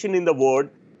a patient in the ward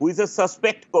who is a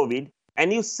suspect COVID,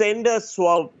 and you send a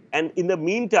swab, and in the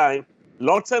meantime,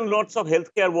 lots and lots of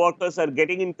healthcare workers are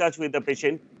getting in touch with the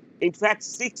patient. In fact,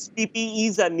 6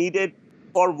 PPEs are needed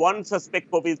for 1 suspect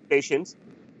COVID patient.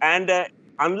 And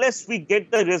unless we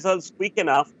get the results quick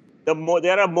enough,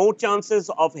 there are more chances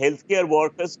of healthcare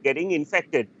workers getting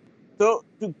infected. So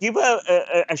to give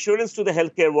assurance to the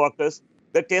healthcare workers,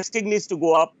 the testing needs to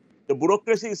go up. The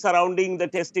bureaucracy surrounding the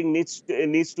testing needs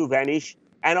to vanish.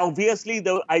 And obviously,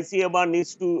 the ICMR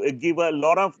needs to give a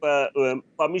lot of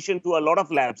permission to a lot of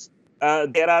labs.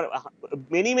 There are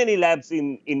many labs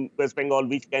in West Bengal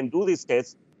which can do these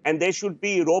tests, and they should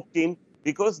be roped in,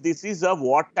 because this is a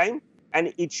wartime,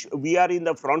 and we are in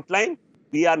the front line.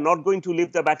 We are not going to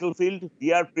leave the battlefield.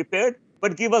 We are prepared,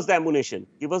 but give us the ammunition.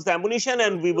 Give us the ammunition,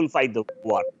 and we will fight the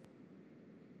war.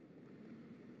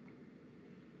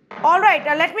 All right,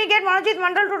 let me get Manojit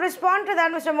Mandal to respond to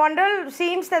that. Mr. Mandal,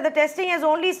 seems that the testing has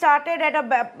only started at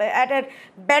a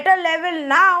better level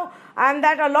now, and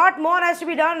that a lot more has to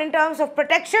be done in terms of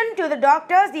protection to the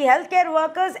doctors, the healthcare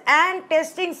workers, and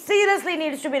testing seriously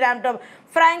needs to be ramped up.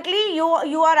 Frankly, you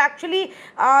are actually,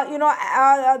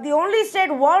 the only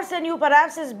state worse than you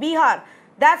perhaps is Bihar.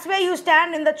 That's where you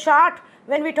stand in the chart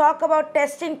when we talk about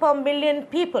testing per million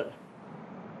people.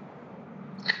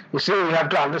 You see, we have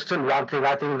to understand one thing.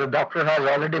 I think the doctor has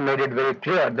already made it very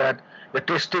clear that the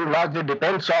testing largely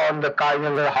depends on the kind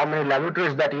of how many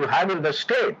laboratories that you have in the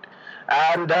state.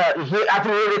 And I think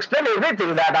he will explain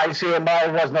everything, that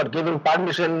ICMR was not giving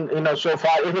permission, so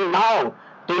far. Even now,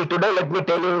 till today, let me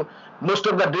tell you, most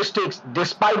of the districts,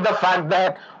 despite the fact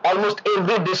that almost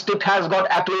every district has got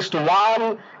at least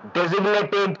one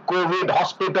designated COVID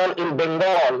hospital in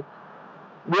Bengal,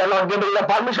 we are not getting the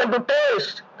permission to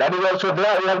test. That is also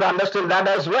there. We have to understand that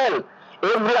as well.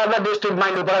 Every other district,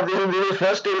 mind you, perhaps this is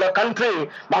first in the country.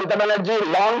 Mamata Banerjee,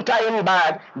 long time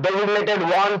back, designated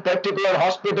one particular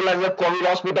hospital as a COVID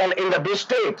hospital in the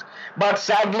district. But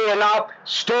sadly enough,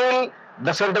 still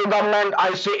the central government,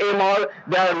 ICMR,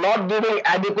 they are not giving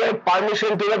adequate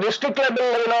permission to the district level,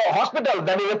 hospital.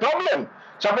 That is a problem.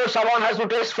 Suppose someone has to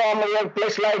test from a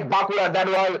place like Bakula that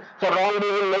was for wrong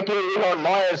reason making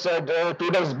noise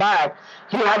 2 days back.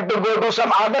 He had to go to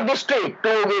some other district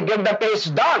to get the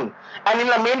test done. And in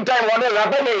the meantime, what is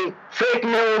happening? Fake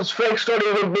news, fake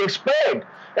stories is being spread.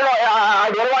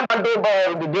 I don't want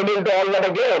to get into all that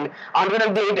again.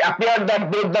 Unfortunately, it appeared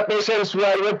that both the patients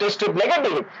were tested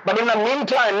negative. But in the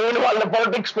meanwhile, the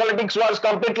politics was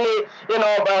completely,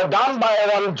 done by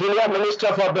one junior minister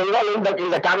for Bengal in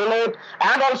the cabinet,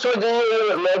 and also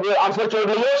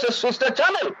unfortunately, sister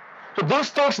channel. So these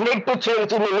things need to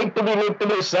change. Need to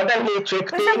be certainly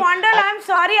checked. Mr. Mondal, I'm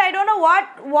sorry, I don't know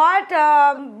what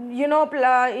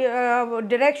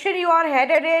direction you are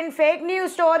headed in. Fake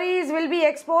news stories will be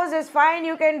exposed. Is fine.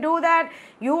 You can do that.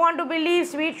 You want to believe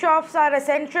sweet shops are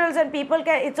essentials and people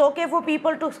can. It's okay for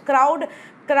people to crowd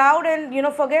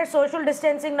and forget social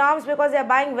distancing norms because they are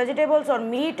buying vegetables or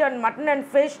meat and mutton and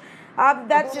fish.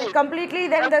 That's completely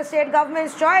then the state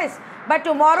government's choice. But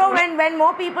tomorrow when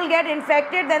more people get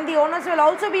infected, then the onus will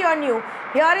also be on you.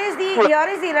 Here is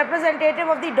the representative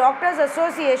of the Doctors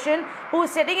Association who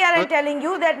is sitting here and telling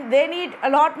you that they need a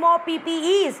lot more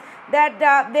PPEs, that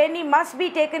they must be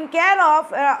taken care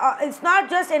of. It's not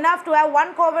just enough to have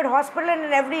one COVID hospital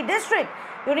in every district.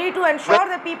 You need to ensure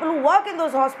that people who work in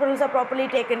those hospitals are properly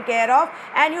taken care of,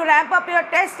 and you ramp up your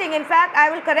testing. In fact,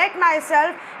 I will correct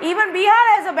myself, even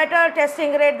Bihar has a better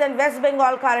testing rate than West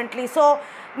Bengal currently. So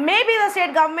maybe the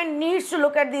state government needs to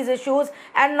look at these issues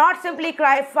and not simply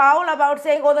cry foul about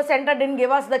saying, oh, the center didn't give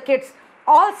us the kits.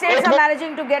 All states are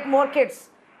managing to get more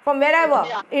kits from wherever,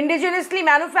 indigenously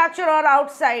manufactured or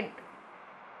outside.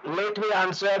 Let me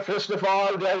answer. First of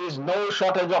all, there is no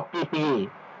shortage of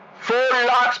PPE. 4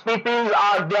 lakhs PPEs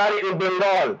are there in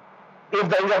Bengal. If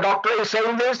the doctor is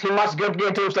saying this, he must get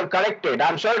himself corrected.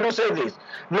 I'm sorry to say this.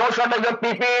 No shortage of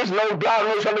PPEs, no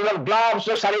shortage of gloves,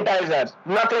 no sanitizers,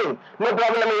 nothing. No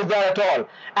problem is there at all.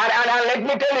 And let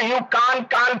me tell you, you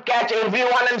can't catch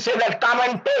everyone and say that come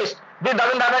and test. This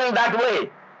doesn't happen that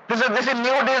way. This is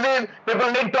new disease.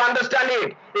 People need to understand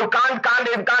it. You can't go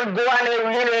and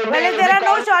well, if there are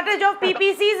no shortage of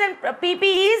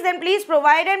PPEs, then please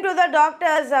provide them to the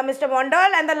doctors, Mr.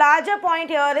 Mondal. And the larger point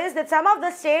here is that some of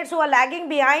the states who are lagging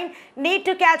behind need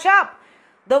to catch up.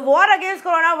 The war against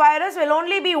coronavirus will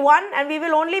only be won, and we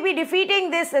will only be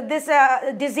defeating this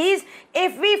disease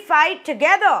if we fight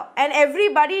together and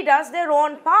everybody does their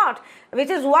own part. Which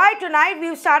is why tonight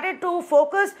we've started to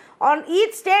focus on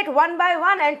each state one by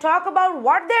one and talk about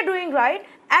what they're doing right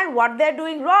and what they're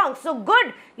doing wrong. So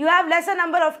good, you have lesser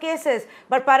number of cases,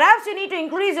 but perhaps you need to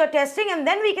increase your testing, and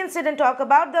then we can sit and talk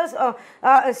about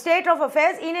the state of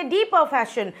affairs in a deeper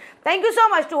fashion. Thank you so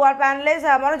much to our panelists,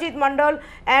 Manojit Mandal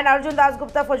and Arjun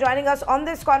Dasgupta, for joining us on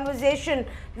this conversation.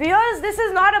 Viewers, this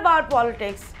is not about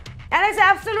politics, and it's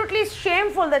absolutely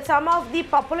shameful that some of the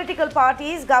political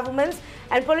parties, governments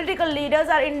and political leaders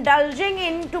are indulging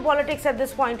into politics at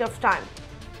this point of time.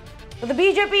 The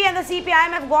BJP and the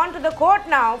CPIM have gone to the court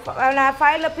now and have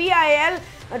filed a PIL.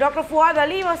 Dr. Fuad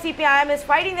Ali of CPIM is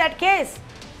fighting that case,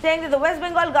 saying that the West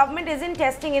Bengal government isn't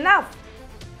testing enough.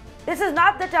 This is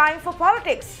not the time for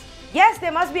politics. Yes,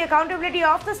 there must be accountability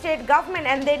of the state government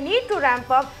and they need to ramp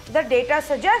up, the data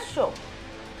suggests so.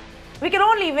 We can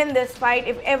only win this fight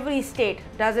if every state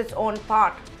does its own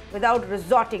part without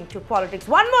resorting to politics.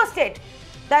 One more state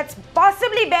that's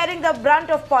possibly bearing the brunt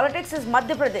of politics is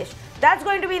Madhya Pradesh. That's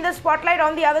going to be in the spotlight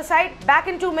on the other side. Back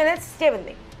in 2 minutes. Stay with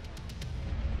me.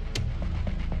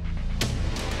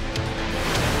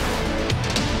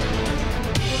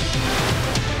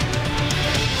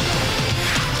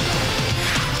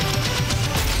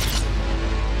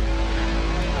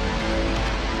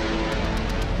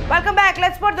 Welcome back.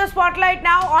 Let's put the spotlight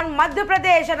now on Madhya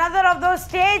Pradesh, another of those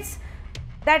states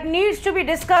that needs to be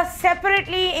discussed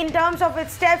separately in terms of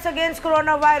its steps against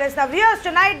coronavirus. Now, viewers,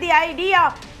 tonight the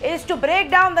idea is to break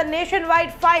down the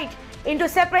nationwide fight into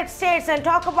separate states and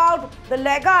talk about the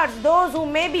laggards, those who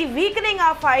may be weakening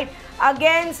our fight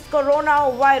against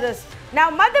coronavirus.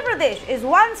 Now, Madhya Pradesh is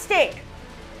one state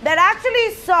that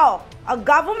actually saw a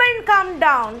government come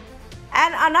down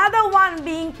and another one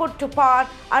being put to part,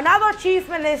 another chief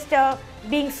minister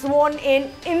being sworn in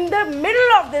the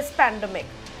middle of this pandemic,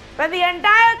 when the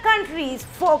entire country's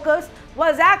focus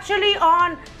was actually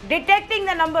on detecting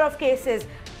the number of cases,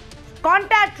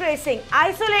 contact tracing,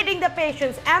 isolating the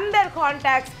patients and their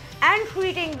contacts and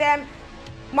treating them.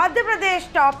 Madhya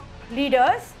Pradesh top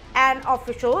leaders and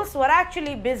officials were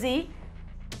actually busy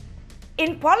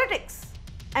in politics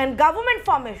and government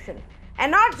formation.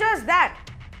 And not just that,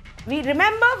 we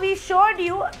remember we showed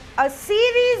you a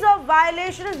series of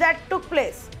violations that took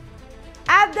place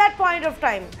at that point of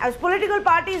time as political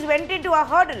parties went into a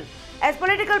hurdle, as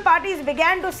political parties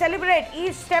began to celebrate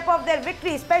each step of their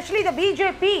victory, especially the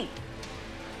BJP,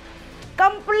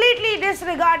 completely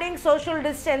disregarding social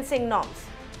distancing norms.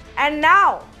 And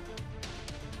now,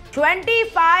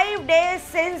 25 days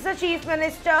since the Chief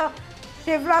Minister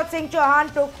Shivraj Singh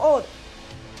Chauhan took oath,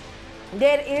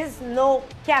 there is no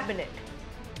cabinet.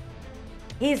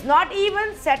 He's not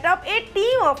even set up a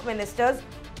team of ministers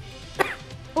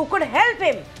who could help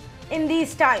him in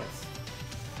these times.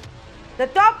 The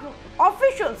top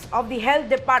officials of the health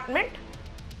department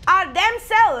are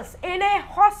themselves in a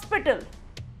hospital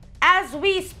as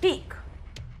we speak.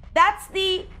 That's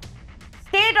the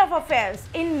state of affairs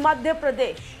in Madhya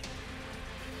Pradesh.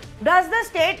 Does the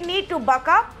state need to buck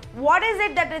up? What is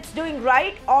it that it's doing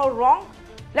right or wrong?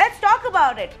 Let's talk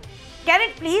about it. Can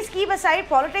it please keep aside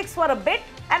politics for a bit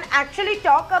and actually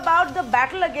talk about the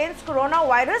battle against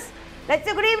coronavirus? Let's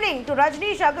say good evening to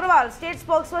Rajneesh Agrawal, state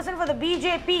spokesperson for the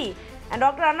BJP, and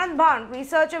Dr. Anand Bhan,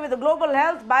 researcher with the Global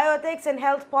Health, Bioethics and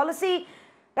Health Policy.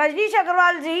 Rajneesh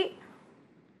Agrawal जी,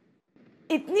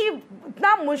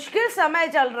 इतना मुश्किल समय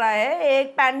चल रहा है,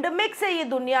 एक pandemic से ये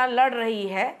दुनिया लड़ रही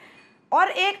है और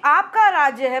एक आपका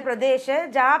राज्य है, प्रदेश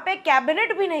है, जहां पे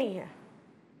कैबिनेट भी नहीं है।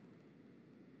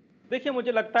 देखिए,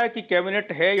 मुझे लगता है कि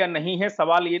कैबिनेट है या नहीं है,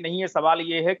 सवाल ये नहीं है। सवाल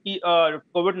ये है कि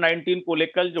कोविड-19 को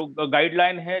लेकर जो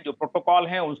गाइडलाइन है, जो प्रोटोकॉल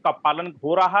है, उसका पालन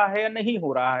हो रहा है या नहीं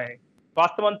हो रहा है।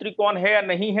 स्वास्थ्य मंत्री कौन है या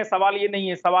नहीं है, सवाल ये नहीं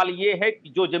है। सवाल ये है कि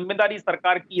जो जिम्मेदारी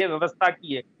सरकार की है, व्यवस्था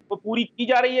की है, वो पूरी की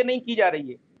जा रही है, नहीं की जा रही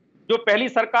है। जो पहली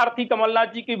सरकार थी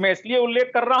कमलनाथ जी की, मैं इसलिए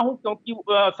उल्लेख कर रहा हूं क्योंकि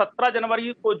 17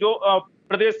 जनवरी को जो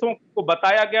प्रदेशों को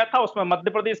बताया गया था, उसमें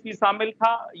मध्य प्रदेश भी शामिल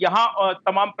था। यहाँ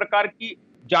तमाम प्रकार की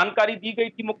जानकारी दी गई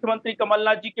थी मुख्यमंत्री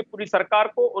कमलनाथ जी की पूरी सरकार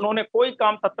को। उन्होंने कोई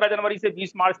काम 17 जनवरी से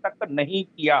 20 मार्च तक नहीं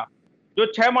किया। जो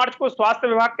 6 मार्च को स्वास्थ्य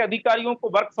विभाग के अधिकारियों को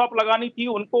वर्कशॉप लगानी थी,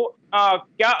 उनको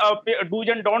क्या डूज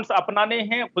एंड डोंट्स अपनाने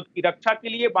हैं खुद की रक्षा के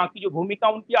लिए, बाकी जो भूमिका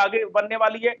उनकी आगे बनने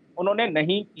वाली है, उन्होंने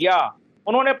नहीं किया।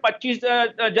 उन्होंने 25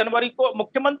 जनवरी को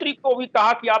मुख्यमंत्री को भी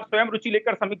कहा कि आप स्वयं रुचि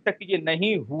लेकर समीक्षा कीजिए,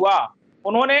 नहीं हुआ।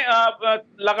 उन्होंने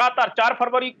लगातार 4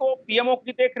 फरवरी को पीएमओ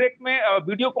की देखरेख में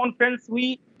वीडियो कॉन्फ्रेंस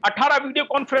हुई, 18 वीडियो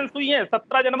कॉन्फ्रेंस हुई है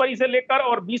 17 जनवरी से लेकर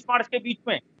और 20 मार्च के बीच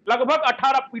में, लगभग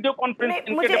 18 वीडियो कॉन्फ्रेंस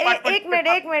इनके डिपार्टमेंट।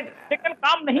 एक मिनट लेकिन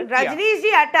काम नहीं किया। रजनीश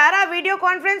जी, 18 वीडियो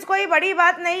कॉन्फ्रेंस कोई बड़ी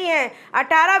बात नहीं है।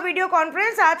 18 वीडियो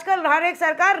कॉन्फ्रेंस आजकल हर एक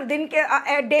सरकार दिन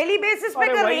के डेली बेसिस पे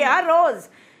कर रही है, हर रोज,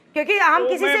 क्योंकि हम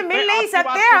किसी से मिल नहीं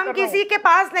सकते, हम किसी के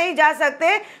पास नहीं जा सकते,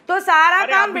 तो सारा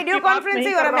काम वीडियो कॉन्फ्रेंस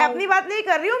ही हो रहा है। मैं अपनी बात नहीं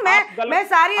कर रही हूँ, मैं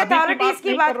सारी अथॉरिटीज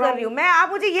की बात कर रही हूँ। मैं आप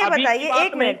मुझे ये बताइए,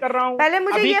 एक मिनट पहले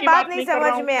मुझे ये बात नहीं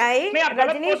समझ में आई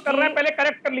रजनीश जी, पहले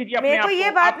करेक्ट कर लीजिए। मेरे को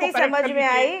ये बात नहीं समझ में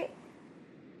आई,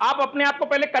 आप अपने आप को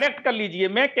पहले करेक्ट कर लीजिए।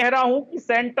 मैं कह रहा हूं कि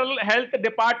सेंट्रल हेल्थ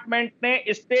डिपार्टमेंट ने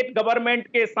स्टेट गवर्नमेंट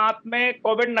के साथ में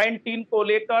कोविड-19 को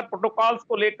लेकर, प्रोटोकॉल्स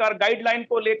को लेकर, गाइडलाइन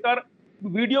को लेकर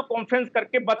वीडियो कॉन्फ्रेंस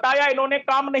करके बताया, इन्होंने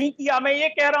काम नहीं किया। मैं ये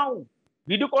कह रहा हूं,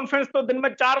 वीडियो कॉन्फ्रेंस तो दिन में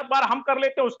 4 बार हम कर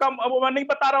लेते हैं, उसका मैं नहीं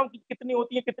बता रहा हूं कि कितनी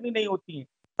होती है कितनी नहीं होती है।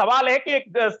 सवाल है कि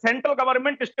सेंट्रल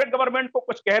गवर्नमेंट स्टेट गवर्नमेंट को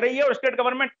कुछ कह रही है और स्टेट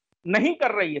गवर्नमेंट नहीं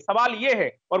कर रही है, सवाल ये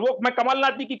है। और वो मैं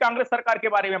कमलनाथ जी की कांग्रेस सरकार के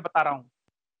बारे में बता रहा हूं।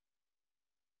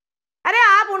 अरे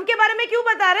आप उनके बारे में क्यों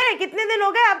बता रहे हैं? कितने दिन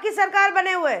हो गए आपकी सरकार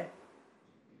बने हुए?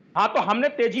 हाँ, तो हमने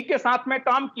तेजी के साथ में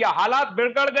काम किया, हालात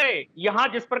बिगड़ गए। यहाँ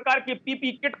जिस प्रकार की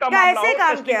पीपी किट का मामला हो,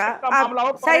 काम किया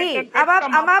आप सही। अब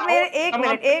आप मेरे एक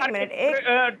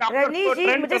मिनट रजनीश जी,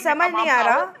 मुझे समझ नहीं आ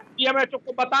रहा, पीएमएचओ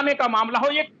को बताने का मामला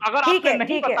हो, ये अगर आपने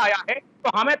नहीं बताया है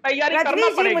तो हमें तैयारी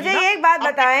करना पड़ेगी। मुझे एक बात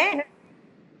बताएं,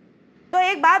 तो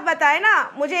एक बात बताए ना,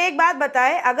 मुझे एक बात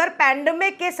बताए, अगर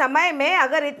पैंडेमिक के समय में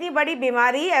अगर इतनी बड़ी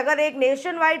बीमारी, अगर एक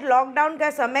नेशन वाइड लॉकडाउन का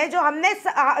समय, जो हमने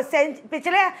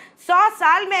पिछले 100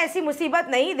 साल में ऐसी मुसीबत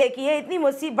नहीं देखी है,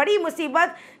 इतनी बड़ी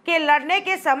मुसीबत के लड़ने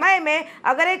के समय में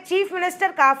अगर एक चीफ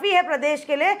मिनिस्टर काफ़ी है प्रदेश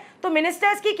के लिए, तो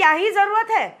मिनिस्टर्स की क्या ही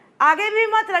ज़रूरत है? आगे भी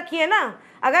मत रखिए ना।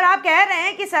 अगर आप कह रहे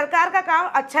हैं कि सरकार का काम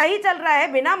अच्छा ही चल रहा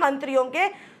है बिना मंत्रियों के,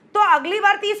 तो अगली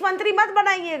बार 30 मंत्री मत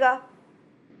बनाइएगा।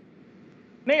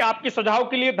 नहीं, आपके सुझाव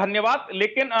के लिए धन्यवाद,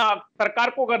 लेकिन सरकार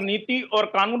को अगर नीति और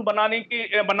कानून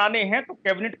बनाने हैं तो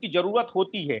कैबिनेट की जरूरत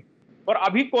होती है। और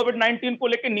अभी कोविड-19 को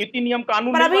लेकर नीति नियम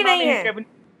कानून पर अभी बनाने नहीं हैं, है।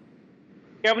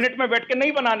 कैबिनेट में बैठ के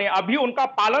नहीं बनाने, अभी उनका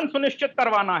पालन सुनिश्चित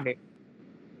करवाना है।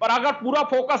 और अगर पूरा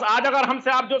फोकस आज अगर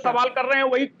हमसे आप जो सवाल कर रहे हैं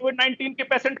वही कोविड-19 के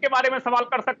पेशेंट के बारे में सवाल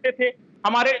कर सकते थे,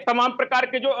 हमारे तमाम प्रकार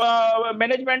के जो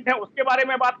मैनेजमेंट है उसके बारे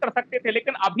में बात कर सकते थे,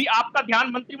 लेकिन अभी आपका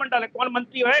ध्यान मंत्रिमंडल है, कौन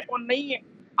मंत्री है कौन नहीं है,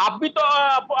 आप भी तो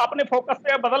अपने फोकस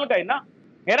से बदल गए ना।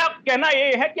 मेरा कहना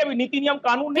ये है कि अभी नीति नियम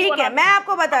कानून नहीं ठीक है, मैं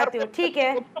आपको बताती हूँ। ठीक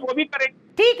है, तो वो भी करेंगे।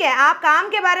 ठीक है, आप काम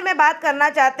के बारे में बात करना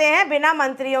चाहते हैं बिना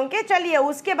मंत्रियों के, चलिए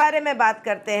उसके बारे में बात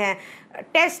करते हैं।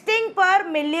 टेस्टिंग पर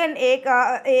मिलियन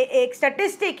एक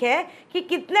स्टैटिस्टिक है कि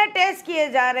कितने टेस्ट किए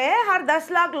जा रहे हैं हर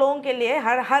 10 लाख लोगों के लिए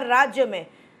हर राज्य में।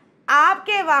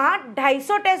 आपके वहाँ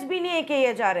 250 टेस्ट भी नहीं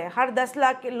किए जा रहे हैं हर 10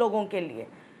 लाख लोगों के लिए,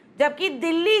 जबकि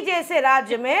दिल्ली जैसे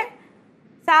राज्य में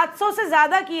 700 से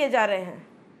ज़्यादा किए जा रहे हैं।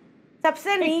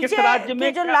 सबसे नीचे के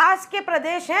जो लास्ट के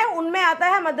प्रदेश हैं उनमें आता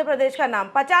है मध्य प्रदेश का नाम।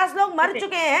 50 लोग मर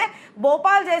चुके हैं।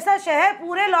 भोपाल जैसा शहर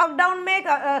पूरे लॉकडाउन में एक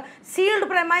सील्ड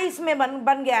प्रेमाइस में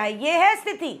बन गया है। ये है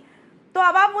स्थिति। तो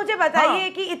अब आप मुझे बताइए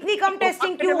कि इतनी कम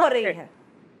टेस्टिंग क्यों हो रही है?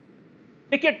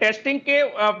 देखिए, टेस्टिंग के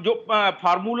जो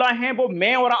फार्मूला हैं वो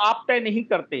मैं और आप तय नहीं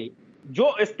करते,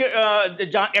 जो इसके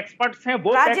एक्सपर्ट्स हैं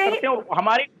वो तय करते हैं। और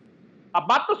हमारी अब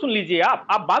बात तो सुन लीजिए,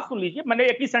 आप बात सुन लीजिए, मैंने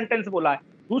एक ही सेंटेंस बोला है।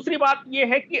 दूसरी बात ये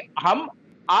है कि हम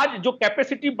आज जो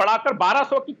कैपेसिटी बढ़ाकर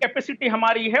 1200 की कैपेसिटी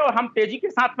हमारी है और हम तेजी के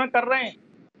साथ में कर रहे हैं।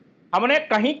 हमने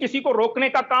कहीं किसी को रोकने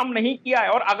का काम नहीं किया है।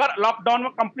 और अगर लॉकडाउन में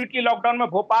कंप्लीटली लॉकडाउन में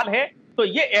भोपाल है तो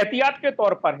ये एहतियात के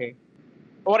तौर पर है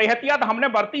और एहतियात हमने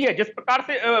बरती है। जिस प्रकार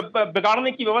से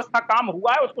बिगाड़ने की व्यवस्था काम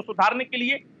हुआ है उसको सुधारने के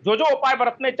लिए जो जो उपाय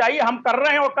बरतने चाहिए हम कर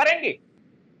रहे हैं और करेंगे।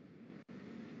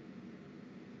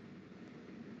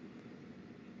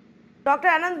 Dr.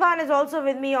 Anand Bhan is also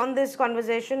with me on this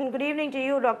conversation. Good evening to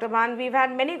you, Dr. Bhan. We've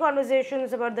had many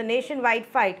conversations about the nationwide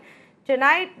fight.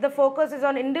 Tonight, the focus is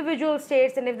on individual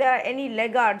states and if there are any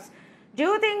laggards. Do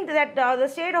you think that the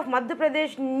state of Madhya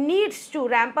Pradesh needs to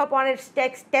ramp up on its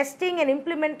testing and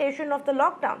implementation of the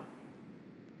lockdown?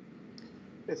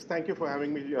 Yes, thank you for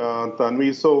having me,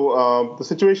 Tanvi. So, the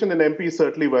situation in MP is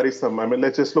certainly worrisome. I mean,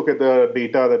 let's just look at the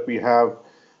data that we have.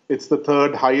 It's the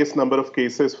third highest number of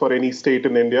cases for any state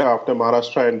in India after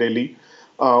Maharashtra and Delhi.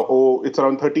 It's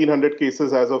around 1,300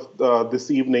 cases as of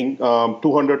this evening,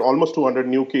 almost 200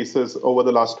 new cases over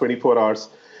the last 24 hours.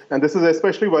 And this is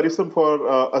especially worrisome for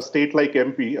a state like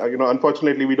MP.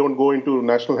 Unfortunately, we don't go into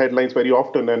national headlines very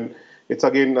often. And it's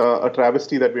again a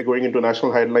travesty that we're going into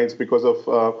national headlines because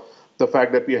of the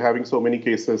fact that we are having so many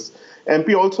cases.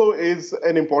 MP also is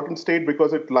an important state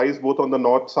because it lies both on the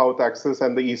north-south axis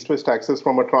and the east-west axis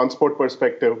from a transport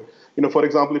perspective. For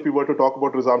example, if we were to talk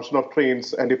about resumption of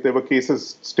trains and if there were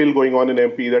cases still going on in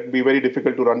MP, that would be very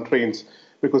difficult to run trains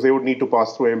because they would need to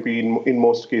pass through MP in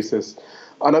most cases.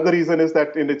 Another reason is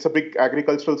that it's a big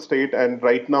agricultural state, and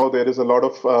right now there is a lot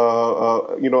of,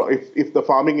 if the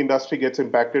farming industry gets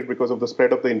impacted because of the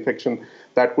spread of the infection,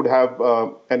 that could have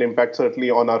an impact certainly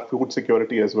on our food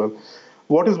security as well.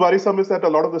 What is worrisome is that a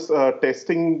lot of this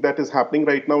testing that is happening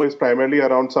right now is primarily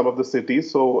around some of the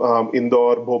cities. So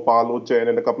Indore, Bhopal, Ujjain,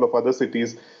 and a couple of other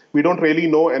cities. We don't really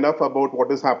know enough about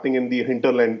what is happening in the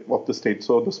hinterland of the state.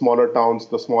 So the smaller towns,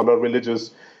 the smaller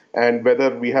villages, and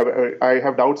whether I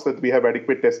have doubts that we have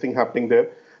adequate testing happening there.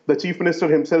 The Chief Minister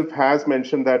himself has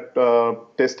mentioned that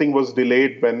testing was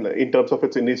delayed in terms of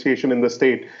its initiation in the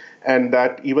state, and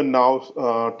that even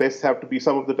now tests have to be,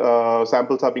 some of the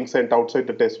samples are being sent outside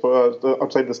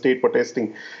outside the state for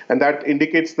testing, and that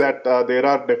indicates that there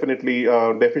are definitely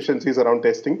deficiencies around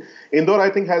testing. Indore, I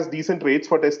think, has decent rates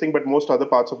for testing, but most other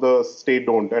parts of the state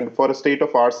don't. And for a state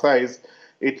of our size,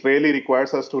 it really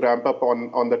requires us to ramp up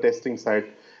on the testing side.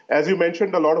 As you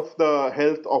mentioned, a lot of the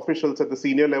health officials at the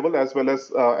senior level, as well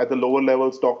as at the lower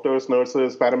levels, doctors,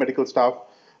 nurses, paramedical staff,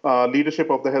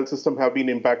 leadership of the health system have been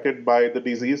impacted by the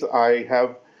disease.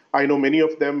 I know many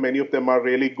of them are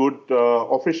really good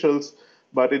officials,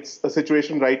 but it's a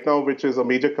situation right now which is a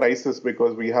major crisis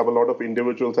because we have a lot of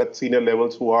individuals at senior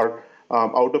levels who are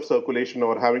out of circulation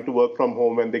or having to work from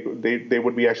home, and they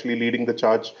would be actually leading the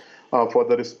charge for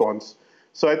the response.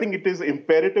 So I think it is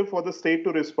imperative for the state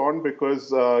to respond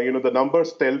because the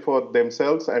numbers tell for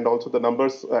themselves, and also the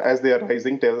numbers as they are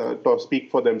rising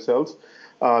speak for themselves.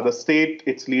 The state,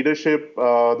 its leadership,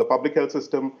 the public health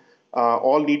system,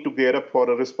 all need to gear up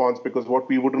for a response, because what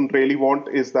we wouldn't really want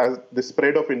is that the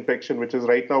spread of infection, which is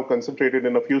right now concentrated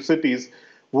in a few cities,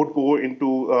 would go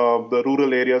into the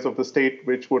rural areas of the state,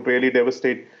 which would really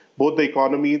devastate both the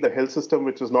economy, the health system,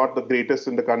 which is not the greatest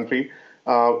in the country.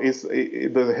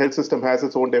 The health system has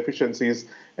its own deficiencies,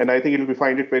 and I think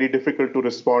find it very difficult to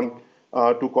respond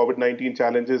to COVID-19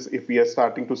 challenges if we are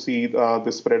starting to see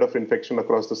the spread of infection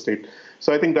across the state.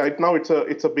 So I think right now it's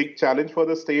a big challenge for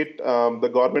the state. The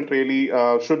government really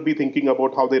should be thinking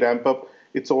about how they ramp up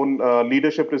its own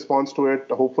leadership response to it.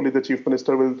 Hopefully the Chief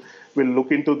Minister will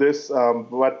look into this.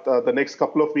 But the next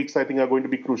couple of weeks, I think, are going to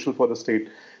be crucial for the state.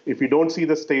 If we don't see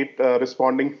the state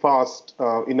responding fast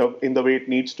in the way it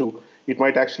needs to, it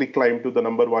might actually climb to the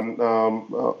number one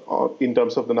in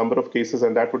terms of the number of cases,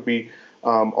 and that would be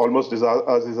almost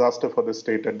a disaster for the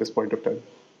state at this point of time.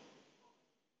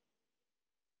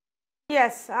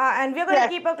 Yes, and we're going to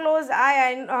keep a close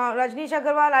eye. And Rajneesh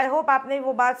Agarwal, I hope आपने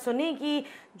वो बात सुनी कि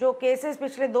जो cases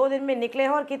पिछले 2 दिन में निकले हैं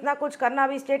और कितना कुछ करना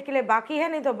अभी स्टेट के लिए बाकी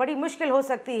है, नहीं तो बड़ी मुश्किल हो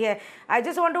सकती है. I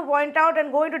just want to point out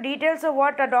and go into details of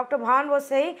what Dr. Bhan was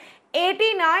saying.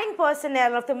 89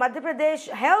 personnel of the Madhya Pradesh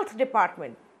Health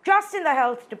Department, just in the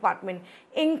health department,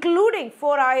 including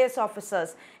 4 IAS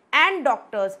officers and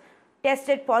doctors,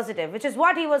 tested positive, which is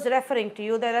what he was referring to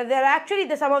you. There are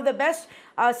actually some of the best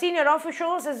senior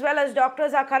officials as well as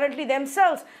doctors are currently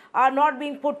themselves are not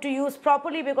being put to use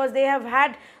properly because they have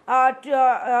had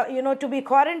to be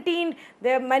quarantined.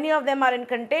 Many of them are in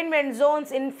containment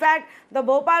zones. In fact, the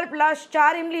Bhopal plus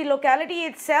Charimli locality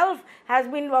itself was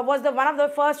one of the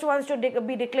first ones to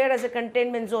be declared as a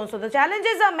containment zone. So the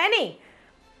challenges are many.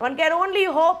 One can only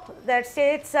hope that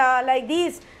states like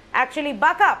these actually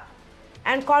buck up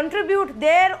and contribute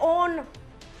their own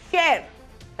share.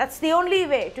 That's the only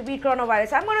way to beat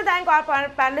coronavirus. I'm going to thank our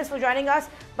panelists for joining us,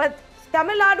 but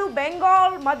Tamil Nadu,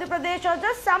 Bengal, Madhya Pradesh are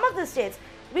just some of the states.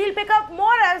 We'll pick up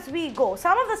more as we go.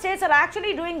 Some of the states are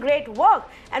actually doing great work,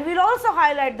 and we'll also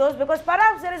highlight those because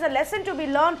perhaps there is a lesson to be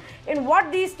learned in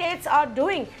what these states are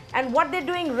doing and what they're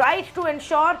doing right to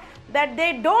ensure that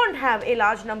they don't have a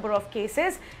large number of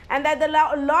cases and that the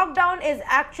lockdown is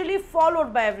actually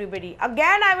followed by everybody.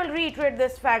 Again, I will reiterate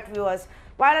this fact, viewers.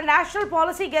 While a national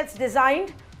policy gets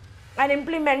designed and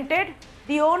implemented,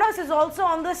 the onus is also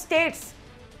on the states.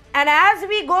 And as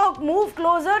we move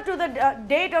closer to the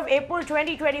date of April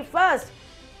 2021,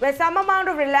 where some amount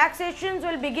of relaxations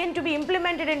will begin to be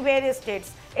implemented in various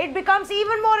states, it becomes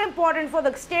even more important for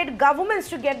the state governments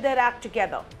to get their act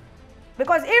together.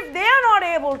 Because if they are not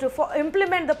able to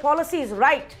implement the policies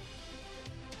right,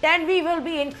 then we will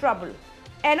be in trouble.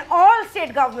 And all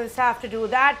state governments have to do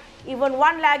that. Even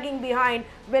one lagging behind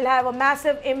will have a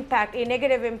massive impact, a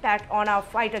negative impact on our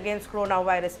fight against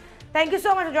coronavirus. Thank you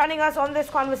so much for joining us on this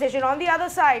conversation. On the other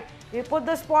side, we put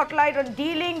the spotlight on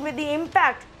dealing with the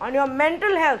impact on your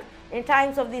mental health in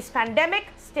times of this pandemic.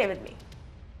 Stay with me.